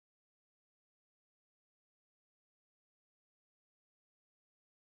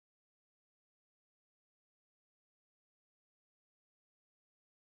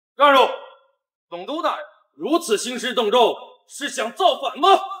让入，总督大人，如此兴师动众，是想造反吗？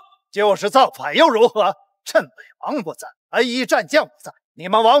就是造反又如何？镇北王不在，A1战将不在，你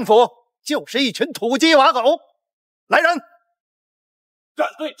们王府就是一群土鸡瓦狗。来人，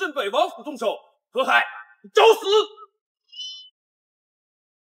敢对镇北王府动手，何海，找死！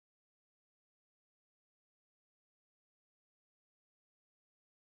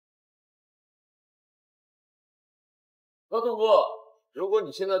何总督，如果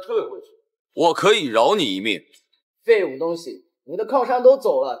你现在退回去，我可以饶你一命。废物东西！你的靠山都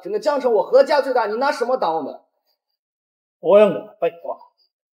走了，整个江城我何家最大，你拿什么挡我们？不用我废话，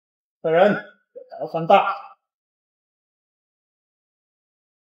此人得很大。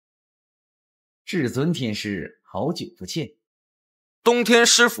至尊天师，好久不见。东天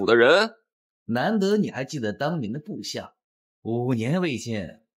师府的人，难得你还记得当年的部下，5年未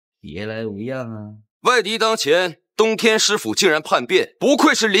见，别来无恙啊。外敌当前，东天师府竟然叛变，不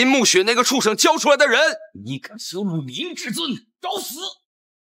愧是林暮雪那个畜生教出来的人！你敢羞辱林至尊，找死！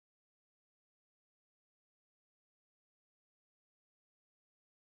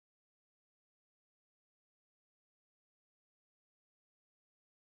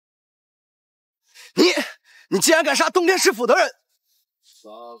你竟然敢杀东天师府的人！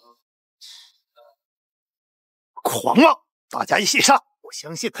狂妄！大家一起杀！我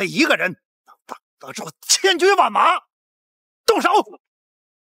相信他一个人能得住千军万马。动手！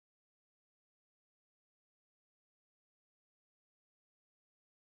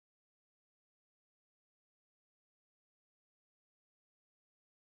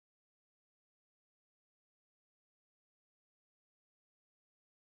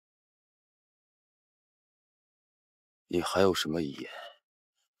你还有什么遗言？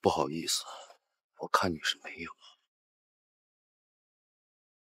不好意思，我看你是没有。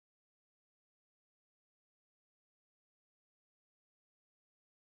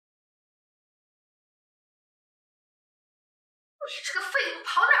你这个废物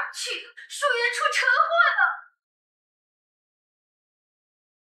跑哪儿去了？舒媛出车祸了！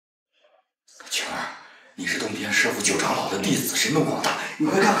晴儿，你是东天师傅九长老的弟子，神通广大，你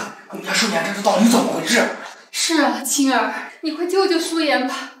快看看我们家舒颜这是到底怎么回事？是啊，青儿，你快救救舒颜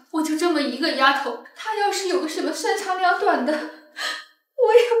吧！我就这么一个丫头，她要是有个什么三长两短的，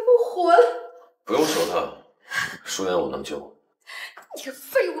我也不活了。不用说他，舒颜我能救。你个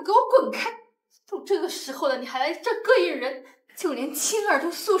废物，给我滚开！都这个时候了，你还来这膈应人，就连青儿都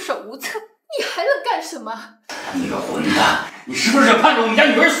束手无策，你还能干什么？你个混蛋，你是不是盼着我们家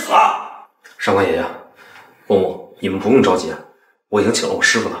女儿死啊？上官爷爷，嬷嬷，你们不用着急，我已经请了我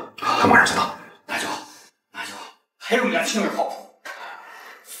师傅了，他马上就到。那就还是我们家青儿靠谱。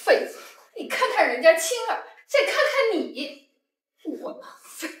废物，你看看人家青儿，再看看你，我浪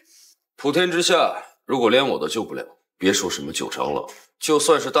费。普天之下，如果连我都救不了，别说什么九长老，就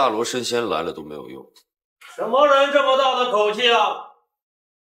算是大罗神仙来了都没有用。什么人这么大的口气啊？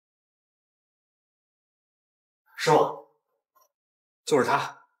师傅，就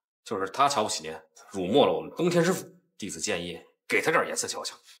是他瞧不起您，辱没了我们东天师府。弟子建议给他点颜色瞧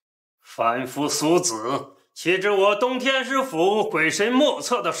瞧。凡夫俗子，岂知我东天师府鬼神莫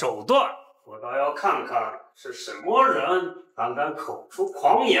测的手段？我倒要看看是什么人敢口出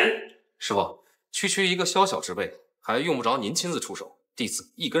狂言。师傅，区一个宵小之辈，还用不着您亲自出手，弟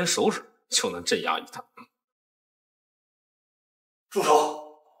子一根手指就能镇压于他。住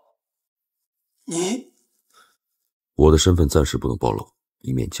手！你，我的身份暂时不能暴露，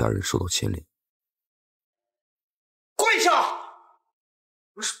以免家人受到牵连。跪下！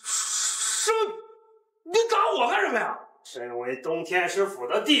师傅，你打我干什么呀？身为东天师府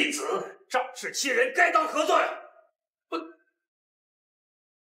的弟子，仗势欺人，该当何罪？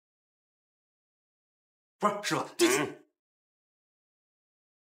不是师傅，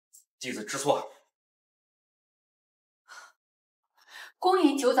弟子知错。恭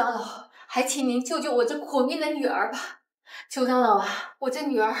迎九长老，还请您救救我这苦命的女儿吧。九长老啊，我这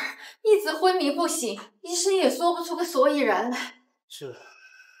女儿一直昏迷不醒，医生也说不出个所以然来。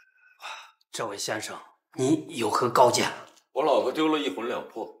这位先生，你有何高见？我老婆丢了一魂两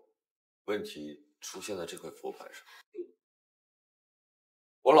魄，问题出现在这块佛牌上。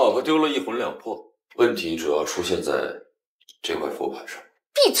我老婆丢了一魂两魄，问题主要出现在这块佛牌上。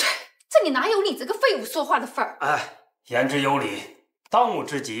闭嘴！这里哪有你这个废物说话的份儿？哎，言之有理。当务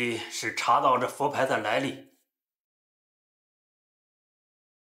之急是查到这佛牌的来历。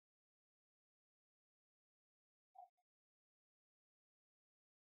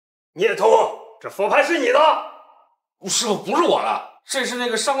孽徒，这佛牌是你的？师傅，不是我的，这是那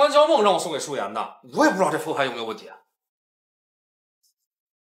个上官娇梦让我送给舒颜的，我也不知道这佛牌有没有问题啊。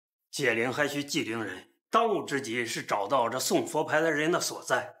解铃还须系铃人，当务之急是找到这送佛牌的人的所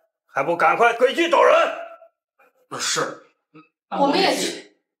在，还不赶快回去找人？是。我们也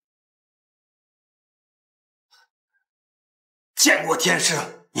去。见过天师，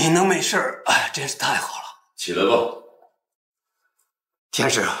你能没事，哎，真是太好了。起来吧。天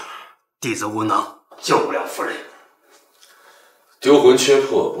师，弟子无能，救不了夫人。丢魂缺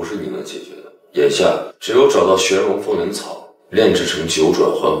魄不是你能解决的，眼下只有找到玄龙凤灵草，炼制成九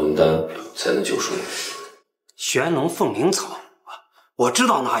转还魂丹，才能救舒颜。玄龙凤灵草，我知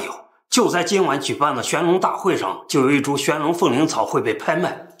道哪有。就在今晚举办的玄龙大会上，就有一株玄龙凤灵草会被拍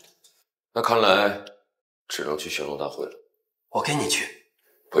卖。那看来只能去玄龙大会了。我跟你去。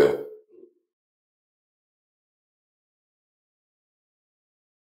不用。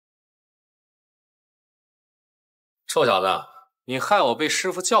臭小子，你害我被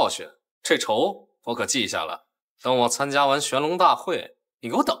师傅教训，这仇我可记下了。等我参加完玄龙大会，你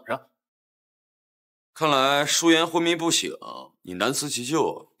给我等着。看来舒颜昏迷不醒，你难辞其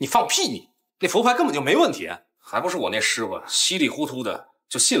咎啊！你放屁你！那佛牌根本就没问题，还不是我那师傅稀里糊涂的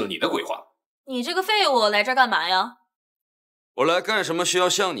就信了你的鬼话。你这个废物来这儿干嘛呀？我来干什么需要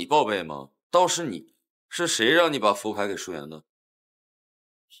向你报备吗？倒是你，是谁让你把佛牌给舒颜的？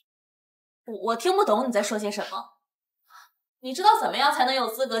我听不懂你在说些什么。你知道怎么样才能有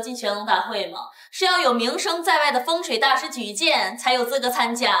资格进玄龙大会吗？是要有名声在外的风水大师举荐才有资格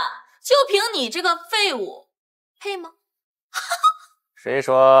参加。就凭你这个废物，配吗？谁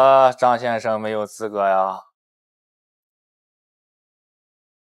说张先生没有资格呀？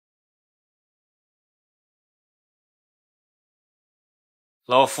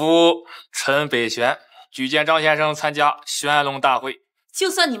老夫陈北玄举荐张先生参加玄龙大会。就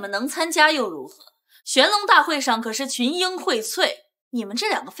算你们能参加又如何？玄龙大会上可是群英荟萃，你们这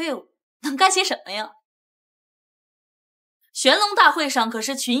两个废物能干些什么呀？玄龙大会上可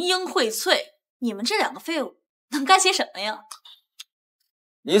是群英荟萃，你们这两个废物能干些什么呀？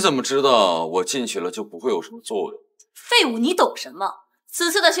你怎么知道我进去了就不会有什么作为？废物，你懂什么？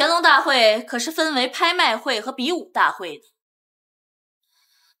此次的玄龙大会可是分为拍卖会和比武大会的。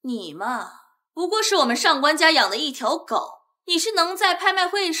你嘛，不过是我们上官家养的一条狗。你是能在拍卖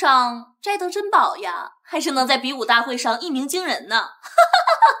会上摘得珍宝呀，还是能在比武大会上一鸣惊人呢？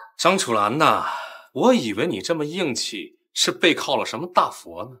张楚岚呐，我以为你这么硬气是背靠了什么大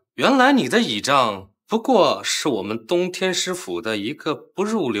佛呢，原来你的倚仗不过是我们东天师府的一个不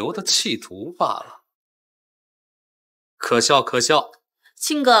入流的弃徒罢了。可笑可笑。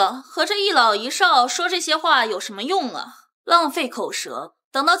亲哥，和这一老一少说这些话有什么用啊？浪费口舌。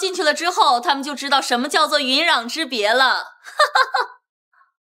等到进去了之后，他们就知道什么叫做云壤之别了。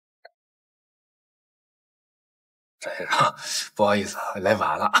这个不好意思，来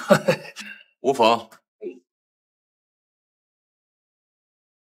晚了。无妨。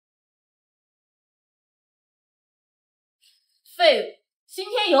废物，今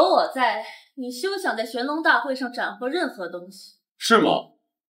天有我在，你休想在玄龙大会上斩获任何东西。是吗？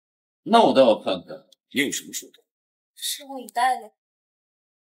那我倒要看看你有什么手段。拭目以待了。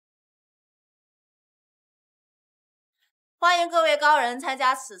欢迎各位高人参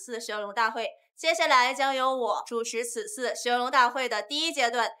加此次玄龙大会。接下来将由我主持此次玄龙大会的第一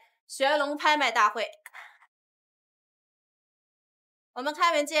阶段玄龙拍卖大会。我们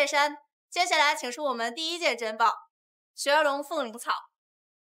开门见山，接下来请出我们第一件珍宝——玄龙凤灵草。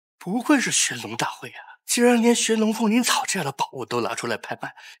不愧是玄龙大会啊！竟然连玄龙凤灵草这样的宝物都拿出来拍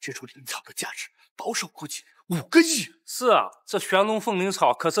卖，这株灵草的价值保守估计5个亿。是啊，这玄龙凤灵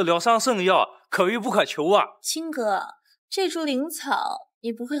草可是疗伤圣药，可遇不可求啊！亲哥，这株灵草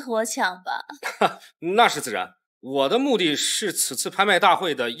你不会和我抢吧？那是自然，我的目的是此次拍卖大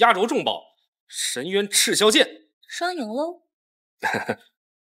会的压轴重宝——深渊赤霄剑。双赢喽！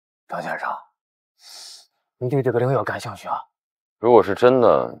张先生，你对这个灵药感兴趣啊？如果是真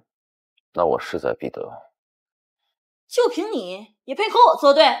的，那我势在必得。就凭你，也配和我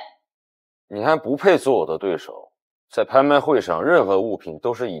作对？你还不配做我的对手。在拍卖会上，任何物品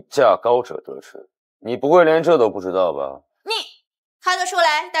都是以价高者得之。你不会连这都不知道吧？你看得出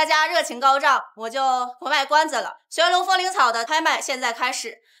来，大家热情高涨，我就不卖关子了。玄龙凤灵草的拍卖现在开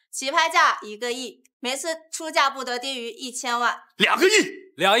始，起拍价1个亿，每次出价不得低于1000万。2个亿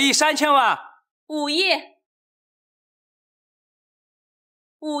，2亿3千万，5亿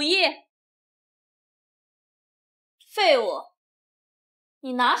，5亿。废物，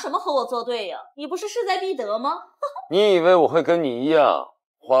你拿什么和我作对呀？你不是势在必得吗？你以为我会跟你一样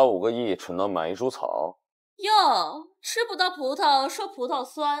花5个亿蠢到买一株草？哟，吃不到葡萄说葡萄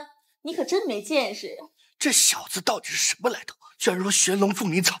酸，你可真没见识呀！这小子到底是什么来头？居然说玄龙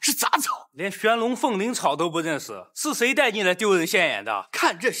凤灵草是杂草，连玄龙凤灵草都不认识，是谁带进来丢人现眼的？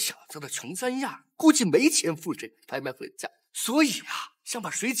看这小子的穷酸样，估计没钱付这拍卖会价，所以啊，想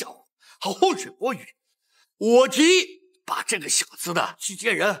把水搅好后水摸鱼。我提把这个小子的去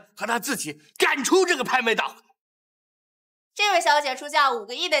接人和他自己赶出这个拍卖大会。这位小姐出价5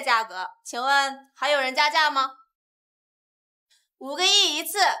个亿的价格，请问还有人加价吗？5个亿一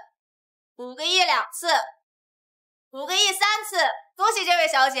次，5个亿2次，5个亿3次。恭喜这位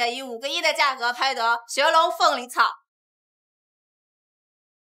小姐以5个亿的价格拍得玄龙凤灵草。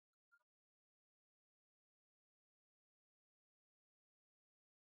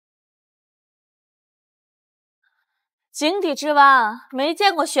井底之蛙没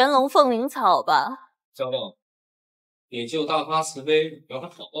见过玄龙凤灵草吧？小凤，你就大发慈悲，让他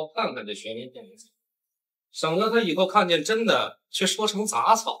好好看看这玄龙凤灵草，省得他以后看见真的却说成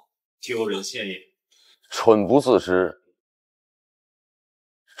杂草，丢人现眼。蠢不自知，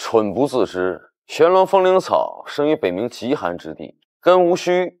蠢不自知！玄龙凤灵草生于北冥极寒之地，根无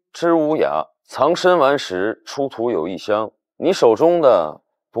须，枝无芽，藏身顽石，出土有异香。你手中的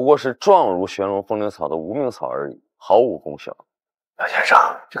不过是状如玄龙凤灵草的无名草而已，毫无功效。老先生，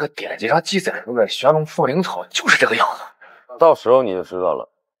这个典籍上记载中的玄龙凤灵草就是这个样子，到时候你就知道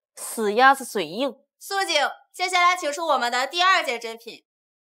了。死鸭子嘴硬。肃静，接下来请出我们的第2件珍品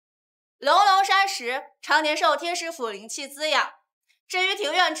——龙龙山石，常年受天师府灵气滋养，置于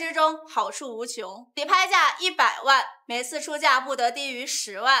庭院之中，好处无穷。起拍价100万，每次出价不得低于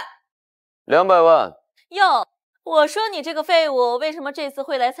10万。200万。哟，我说你这个废物，为什么这次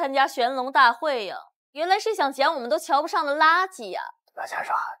会来参加玄龙大会呀？原来是想捡我们都瞧不上的垃圾呀！老先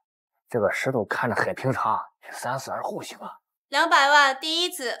生，这个石头看着很平常，你3思而后行啊。200万第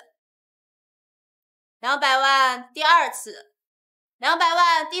1次，200万第2次，200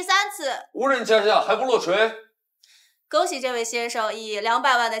万第3次，无人加价还不落锤。恭喜这位先生以200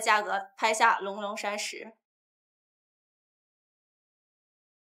万的价格拍下龙龙山石。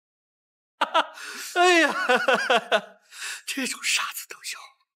哎呀，这种傻子都有。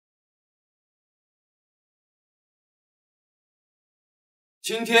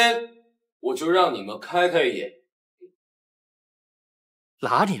今天我就让你们开开眼。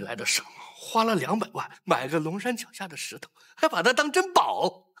哪里来的神猫？花了200万买个龙山脚下的石头，还把它当珍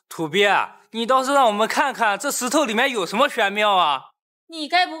宝。土鳖，你倒是让我们看看这石头里面有什么玄妙啊！你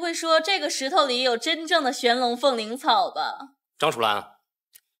该不会说这个石头里有真正的玄龙凤灵草吧？张楚岚，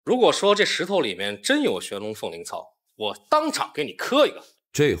如果说这石头里面真有玄龙凤灵草，我当场给你磕一个。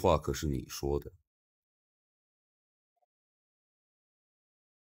这话可是你说的。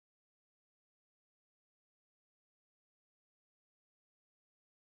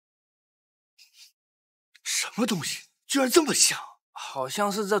什么东西，居然这么香？好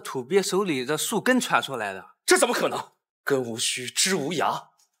像是这土鳖手里的树根传出来的。这怎么可能？根无须，枝无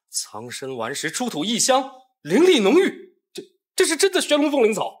芽，藏身顽石，出土异香，灵力浓郁。这是真的玄龙凤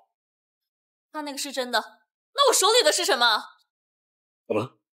灵草。那个是真的，那我手里的是什么？怎么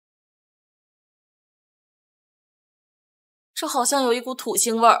了？这好像有一股土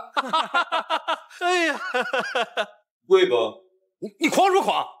腥味儿。哎呀，贵吧？你狂什么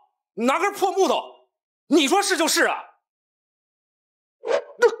狂？拿根破木头，你说是就是啊。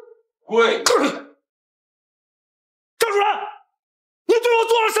贵。张主任，你对我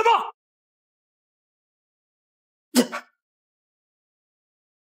做了什么？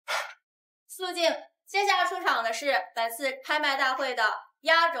肃静，接下来出场的是本次拍卖大会的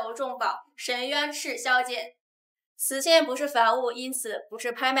压轴重磅神冤赤霄剑。此剑不是凡物，因此不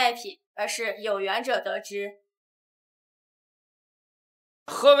是拍卖品，而是有缘者得知。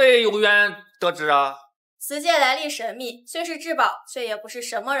何为有缘得知啊？此剑来历神秘，虽是至宝，却也不是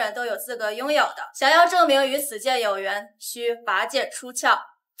什么人都有资格拥有的。想要证明与此剑有缘，需拔剑出鞘。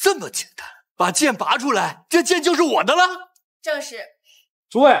这么简单，把剑拔出来，这剑就是我的了。正是。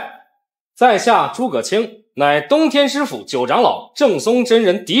诸位，在下诸葛青，乃东天师府九长老正宗真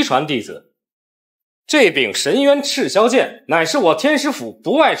人嫡传弟子。这柄神渊赤霄剑，乃是我天师府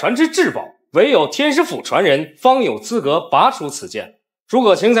不外传之至宝，唯有天师府传人方有资格拔出此剑。诸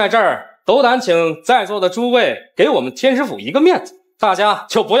葛青在这儿，斗胆请在座的诸位给我们天师府一个面子，大家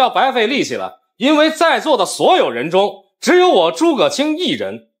就不要白费力气了，因为在座的所有人中，只有我诸葛青一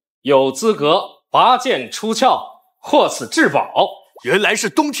人有资格拔剑出鞘，获此至宝。原来是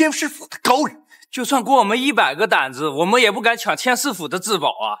东天师府的高人，就算过我们100个胆子，我们也不敢抢天师府的至宝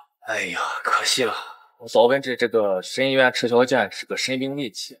啊！哎呀，可惜了，我早闻知这个神渊赤霄剑是个神兵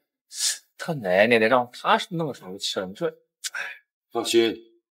利器，他奶奶的让他弄上去了，这……放心，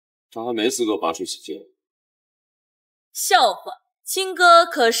他还没资格拔出此剑。笑话，青哥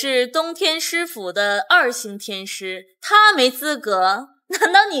可是东天师府的2星天师，他没资格，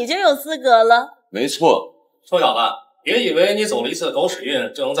难道你就有资格了？没错，臭小子，别以为你走了一次狗屎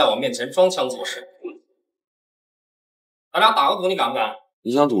运就能在我面前装腔作势。咱俩打个赌，你敢不敢？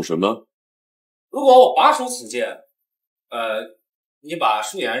你想赌什么？如果我拔出此剑，你把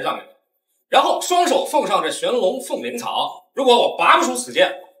舒颜让给我，然后双手奉上这玄龙凤灵草。如果我拔不出此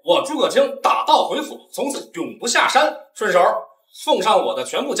剑，我诸葛青打道回府，从此永不下山，顺手奉上我的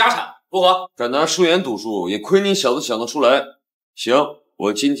全部家产，如何？敢拿舒颜赌注，也亏你小子想得出来。行，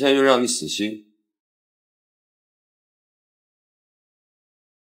我今天就让你死心。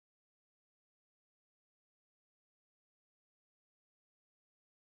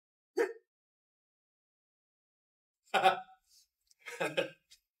哈哈，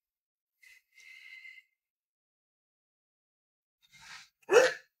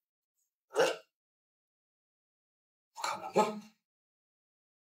不可能啊！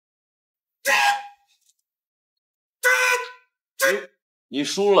你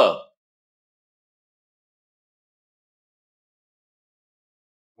输了。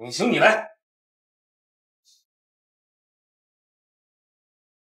你行你来。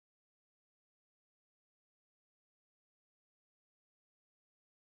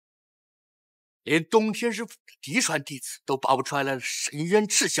连东天师府的嫡传弟子都拔不出来的神渊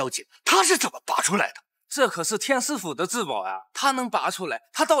赤霄剑，他是怎么拔出来的？这可是天师府的至宝呀，他能拔出来，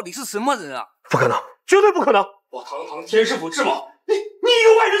他到底是什么人啊？不可能，绝对不可能！我堂堂天师府至宝，你一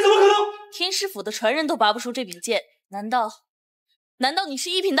个外人怎么可能？天师府的传人都拔不出这柄剑，难道你是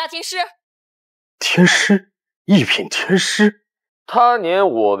一品大天师？天师，一品天师，他年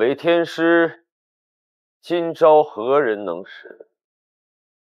我为天师，今朝何人能识？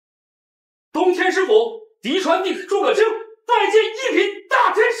东天师府嫡传弟子诸葛青拜见一品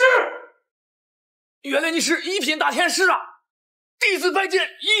大天师。原来你是一品大天师啊！弟子拜见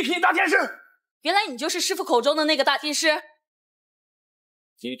一品大天师。原来你就是师傅口中的那个大天师。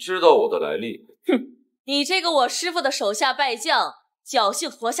你知道我的来历？哼，你这个我师傅的手下败将，侥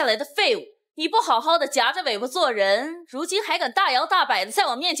幸活下来的废物，你不好好的夹着尾巴做人，如今还敢大摇大摆的在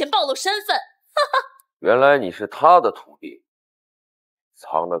我面前暴露身份，哈哈！原来你是他的徒弟。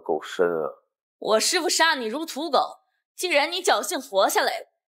藏得够深啊！我师傅杀你如土狗，既然你侥幸活下来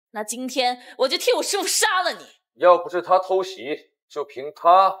了，那今天我就替我师傅杀了你。要不是他偷袭，就凭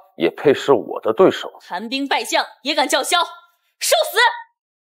他也配是我的对手。残兵败将也敢叫嚣，受死！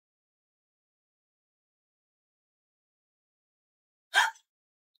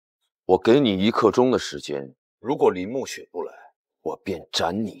我给你1刻钟的时间，如果林暮雪不来，我便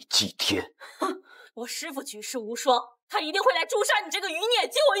斩你祭天。我师傅举世无双，他一定会来诛杀你这个余孽，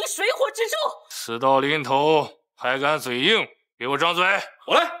救我于水火之中。事到临头还敢嘴硬，给我张嘴！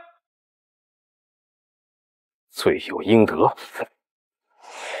我来。罪有应得。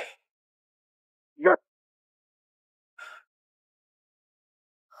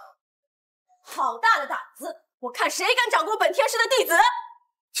好大的胆子！我看谁敢掌过本天师的弟子！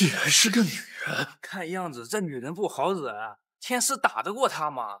居然是个女人，看样子这女人不好惹，天师打得过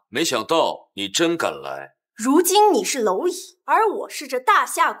她吗？没想到你真敢来。如今你是蝼蚁，而我是这大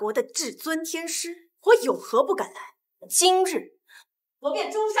夏国的至尊天师，我有何不敢来？今日我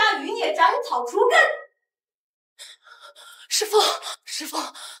便诛杀余孽，斩草除根。师父，师父，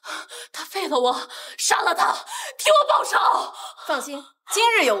他废了我，杀了他，替我报仇。放心，今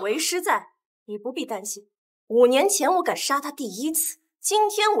日有为师在，你不必担心。5年前我敢杀他第1次，今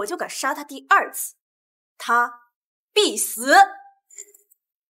天我就敢杀他第2次，他必死。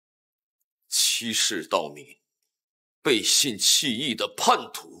欺世盗名、背信弃义的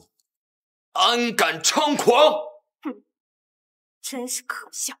叛徒，安敢猖狂？哼，真是可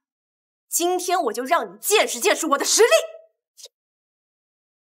笑！今天我就让你见识见识我的实力。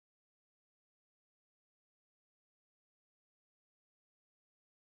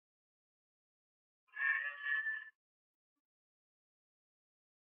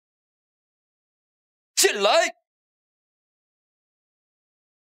进来！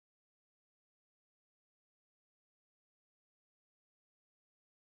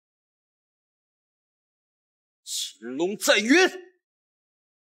擒龙在渊，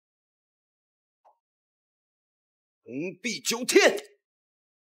红壁九天。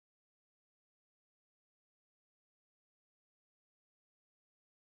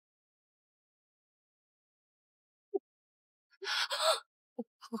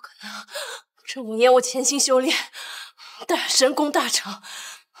不可能！这5年我潜心修炼，但神功大成，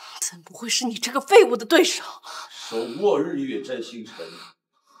怎不会是你这个废物的对手？手握日月占星辰，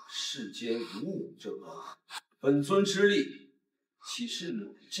世间无武正道。本尊之力，岂是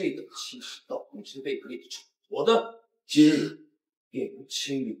你这等欺世盗名之辈可以逞夺的？今日便有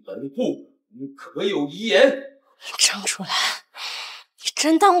清理门户，你可有遗言？张楚岚，你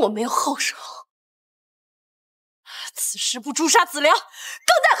真当我没有后手？此时不诛杀子良，更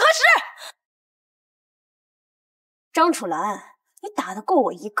待何时？张楚岚，你打得过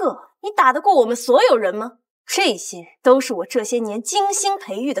我一个？你打得过我们所有人吗？这些都是我这些年精心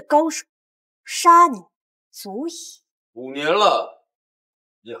培育的高手，杀你足矣。5年了，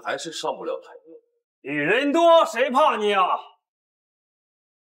你还是上不了台面。你人多，谁怕你啊？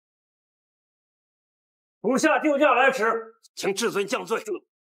属下救驾来迟，请至尊降罪。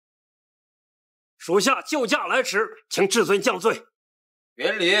属下救驾来迟，请至尊降罪。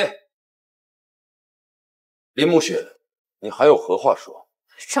免礼。林暮雪，你还有何话说？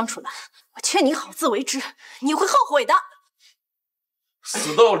张楚岚，我劝你好自为之，你会后悔的。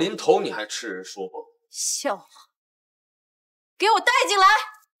死到临头，你还痴人说梦？笑话！给我带进来！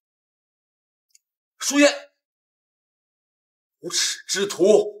舒燕，无耻之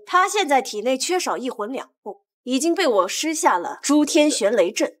徒！他现在体内缺少1魂2魄，已经被我施下了诸天玄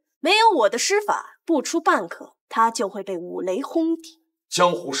雷阵。没有我的施法，不出半刻，他就会被五雷轰顶。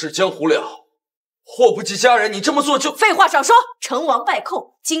江湖事江湖了，祸不及家人，你这么做就……废话少说，成王败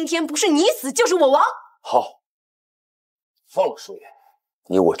寇，今天不是你死就是我亡。好，放了舒言，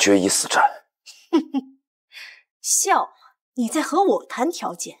你我决一死战。哼哼，笑话！你在和我谈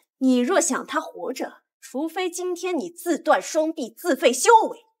条件，你若想他活着，除非今天你自断双臂，自废修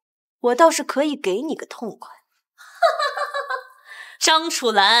为，我倒是可以给你个痛快。张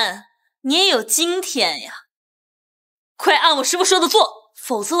楚岚，你也有今天呀！快按我师傅说的做，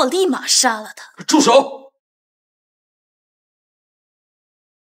否则我立马杀了他。住手！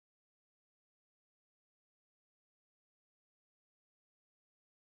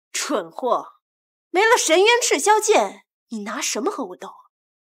蠢货，没了神渊赤霄剑，你拿什么和我斗？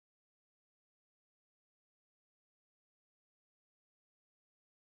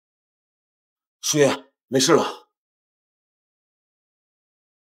舒言，没事了。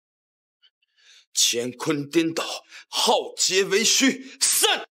乾坤颠倒，浩劫为虚，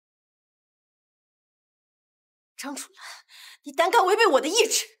散！张楚岚，你胆敢违背我的意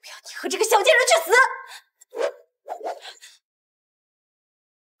志，我要你和这个小贱人去死！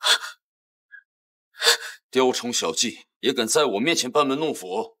雕虫小技也敢在我面前班门弄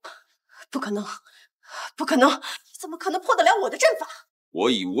斧？不可能，不可能！你怎么可能破得了我的阵法？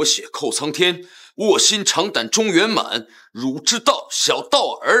我以我血扣苍天，卧薪尝胆终圆满。汝之道，小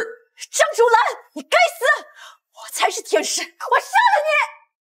道耳。张竹兰，你该死！我才是天师，我杀了你！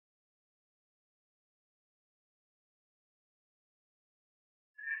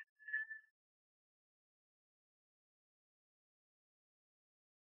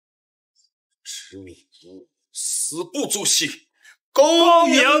执迷不悟，死不足惜。恭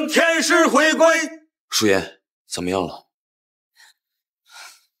迎天师回归。舒言，怎么样了？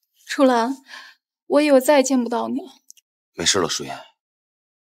楚兰，我以为再也见不到你了。没事了，舒言，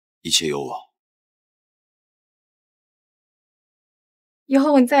一切有我。以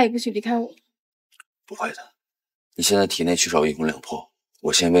后你再也不许离开我。不会的，你现在体内缺少阴魂两魄，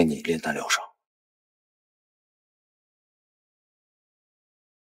我先为你炼丹疗伤。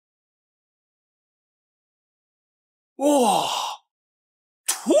哇，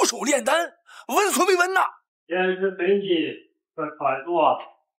徒手炼丹，闻所未闻呐！天师本体，快快坐。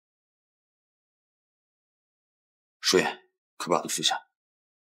舒言，快把他扶下。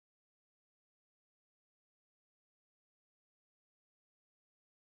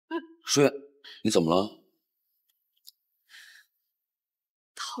舒言，你怎么了？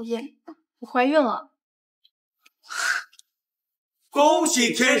讨厌，我怀孕了。恭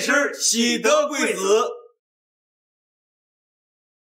喜天师喜得贵子。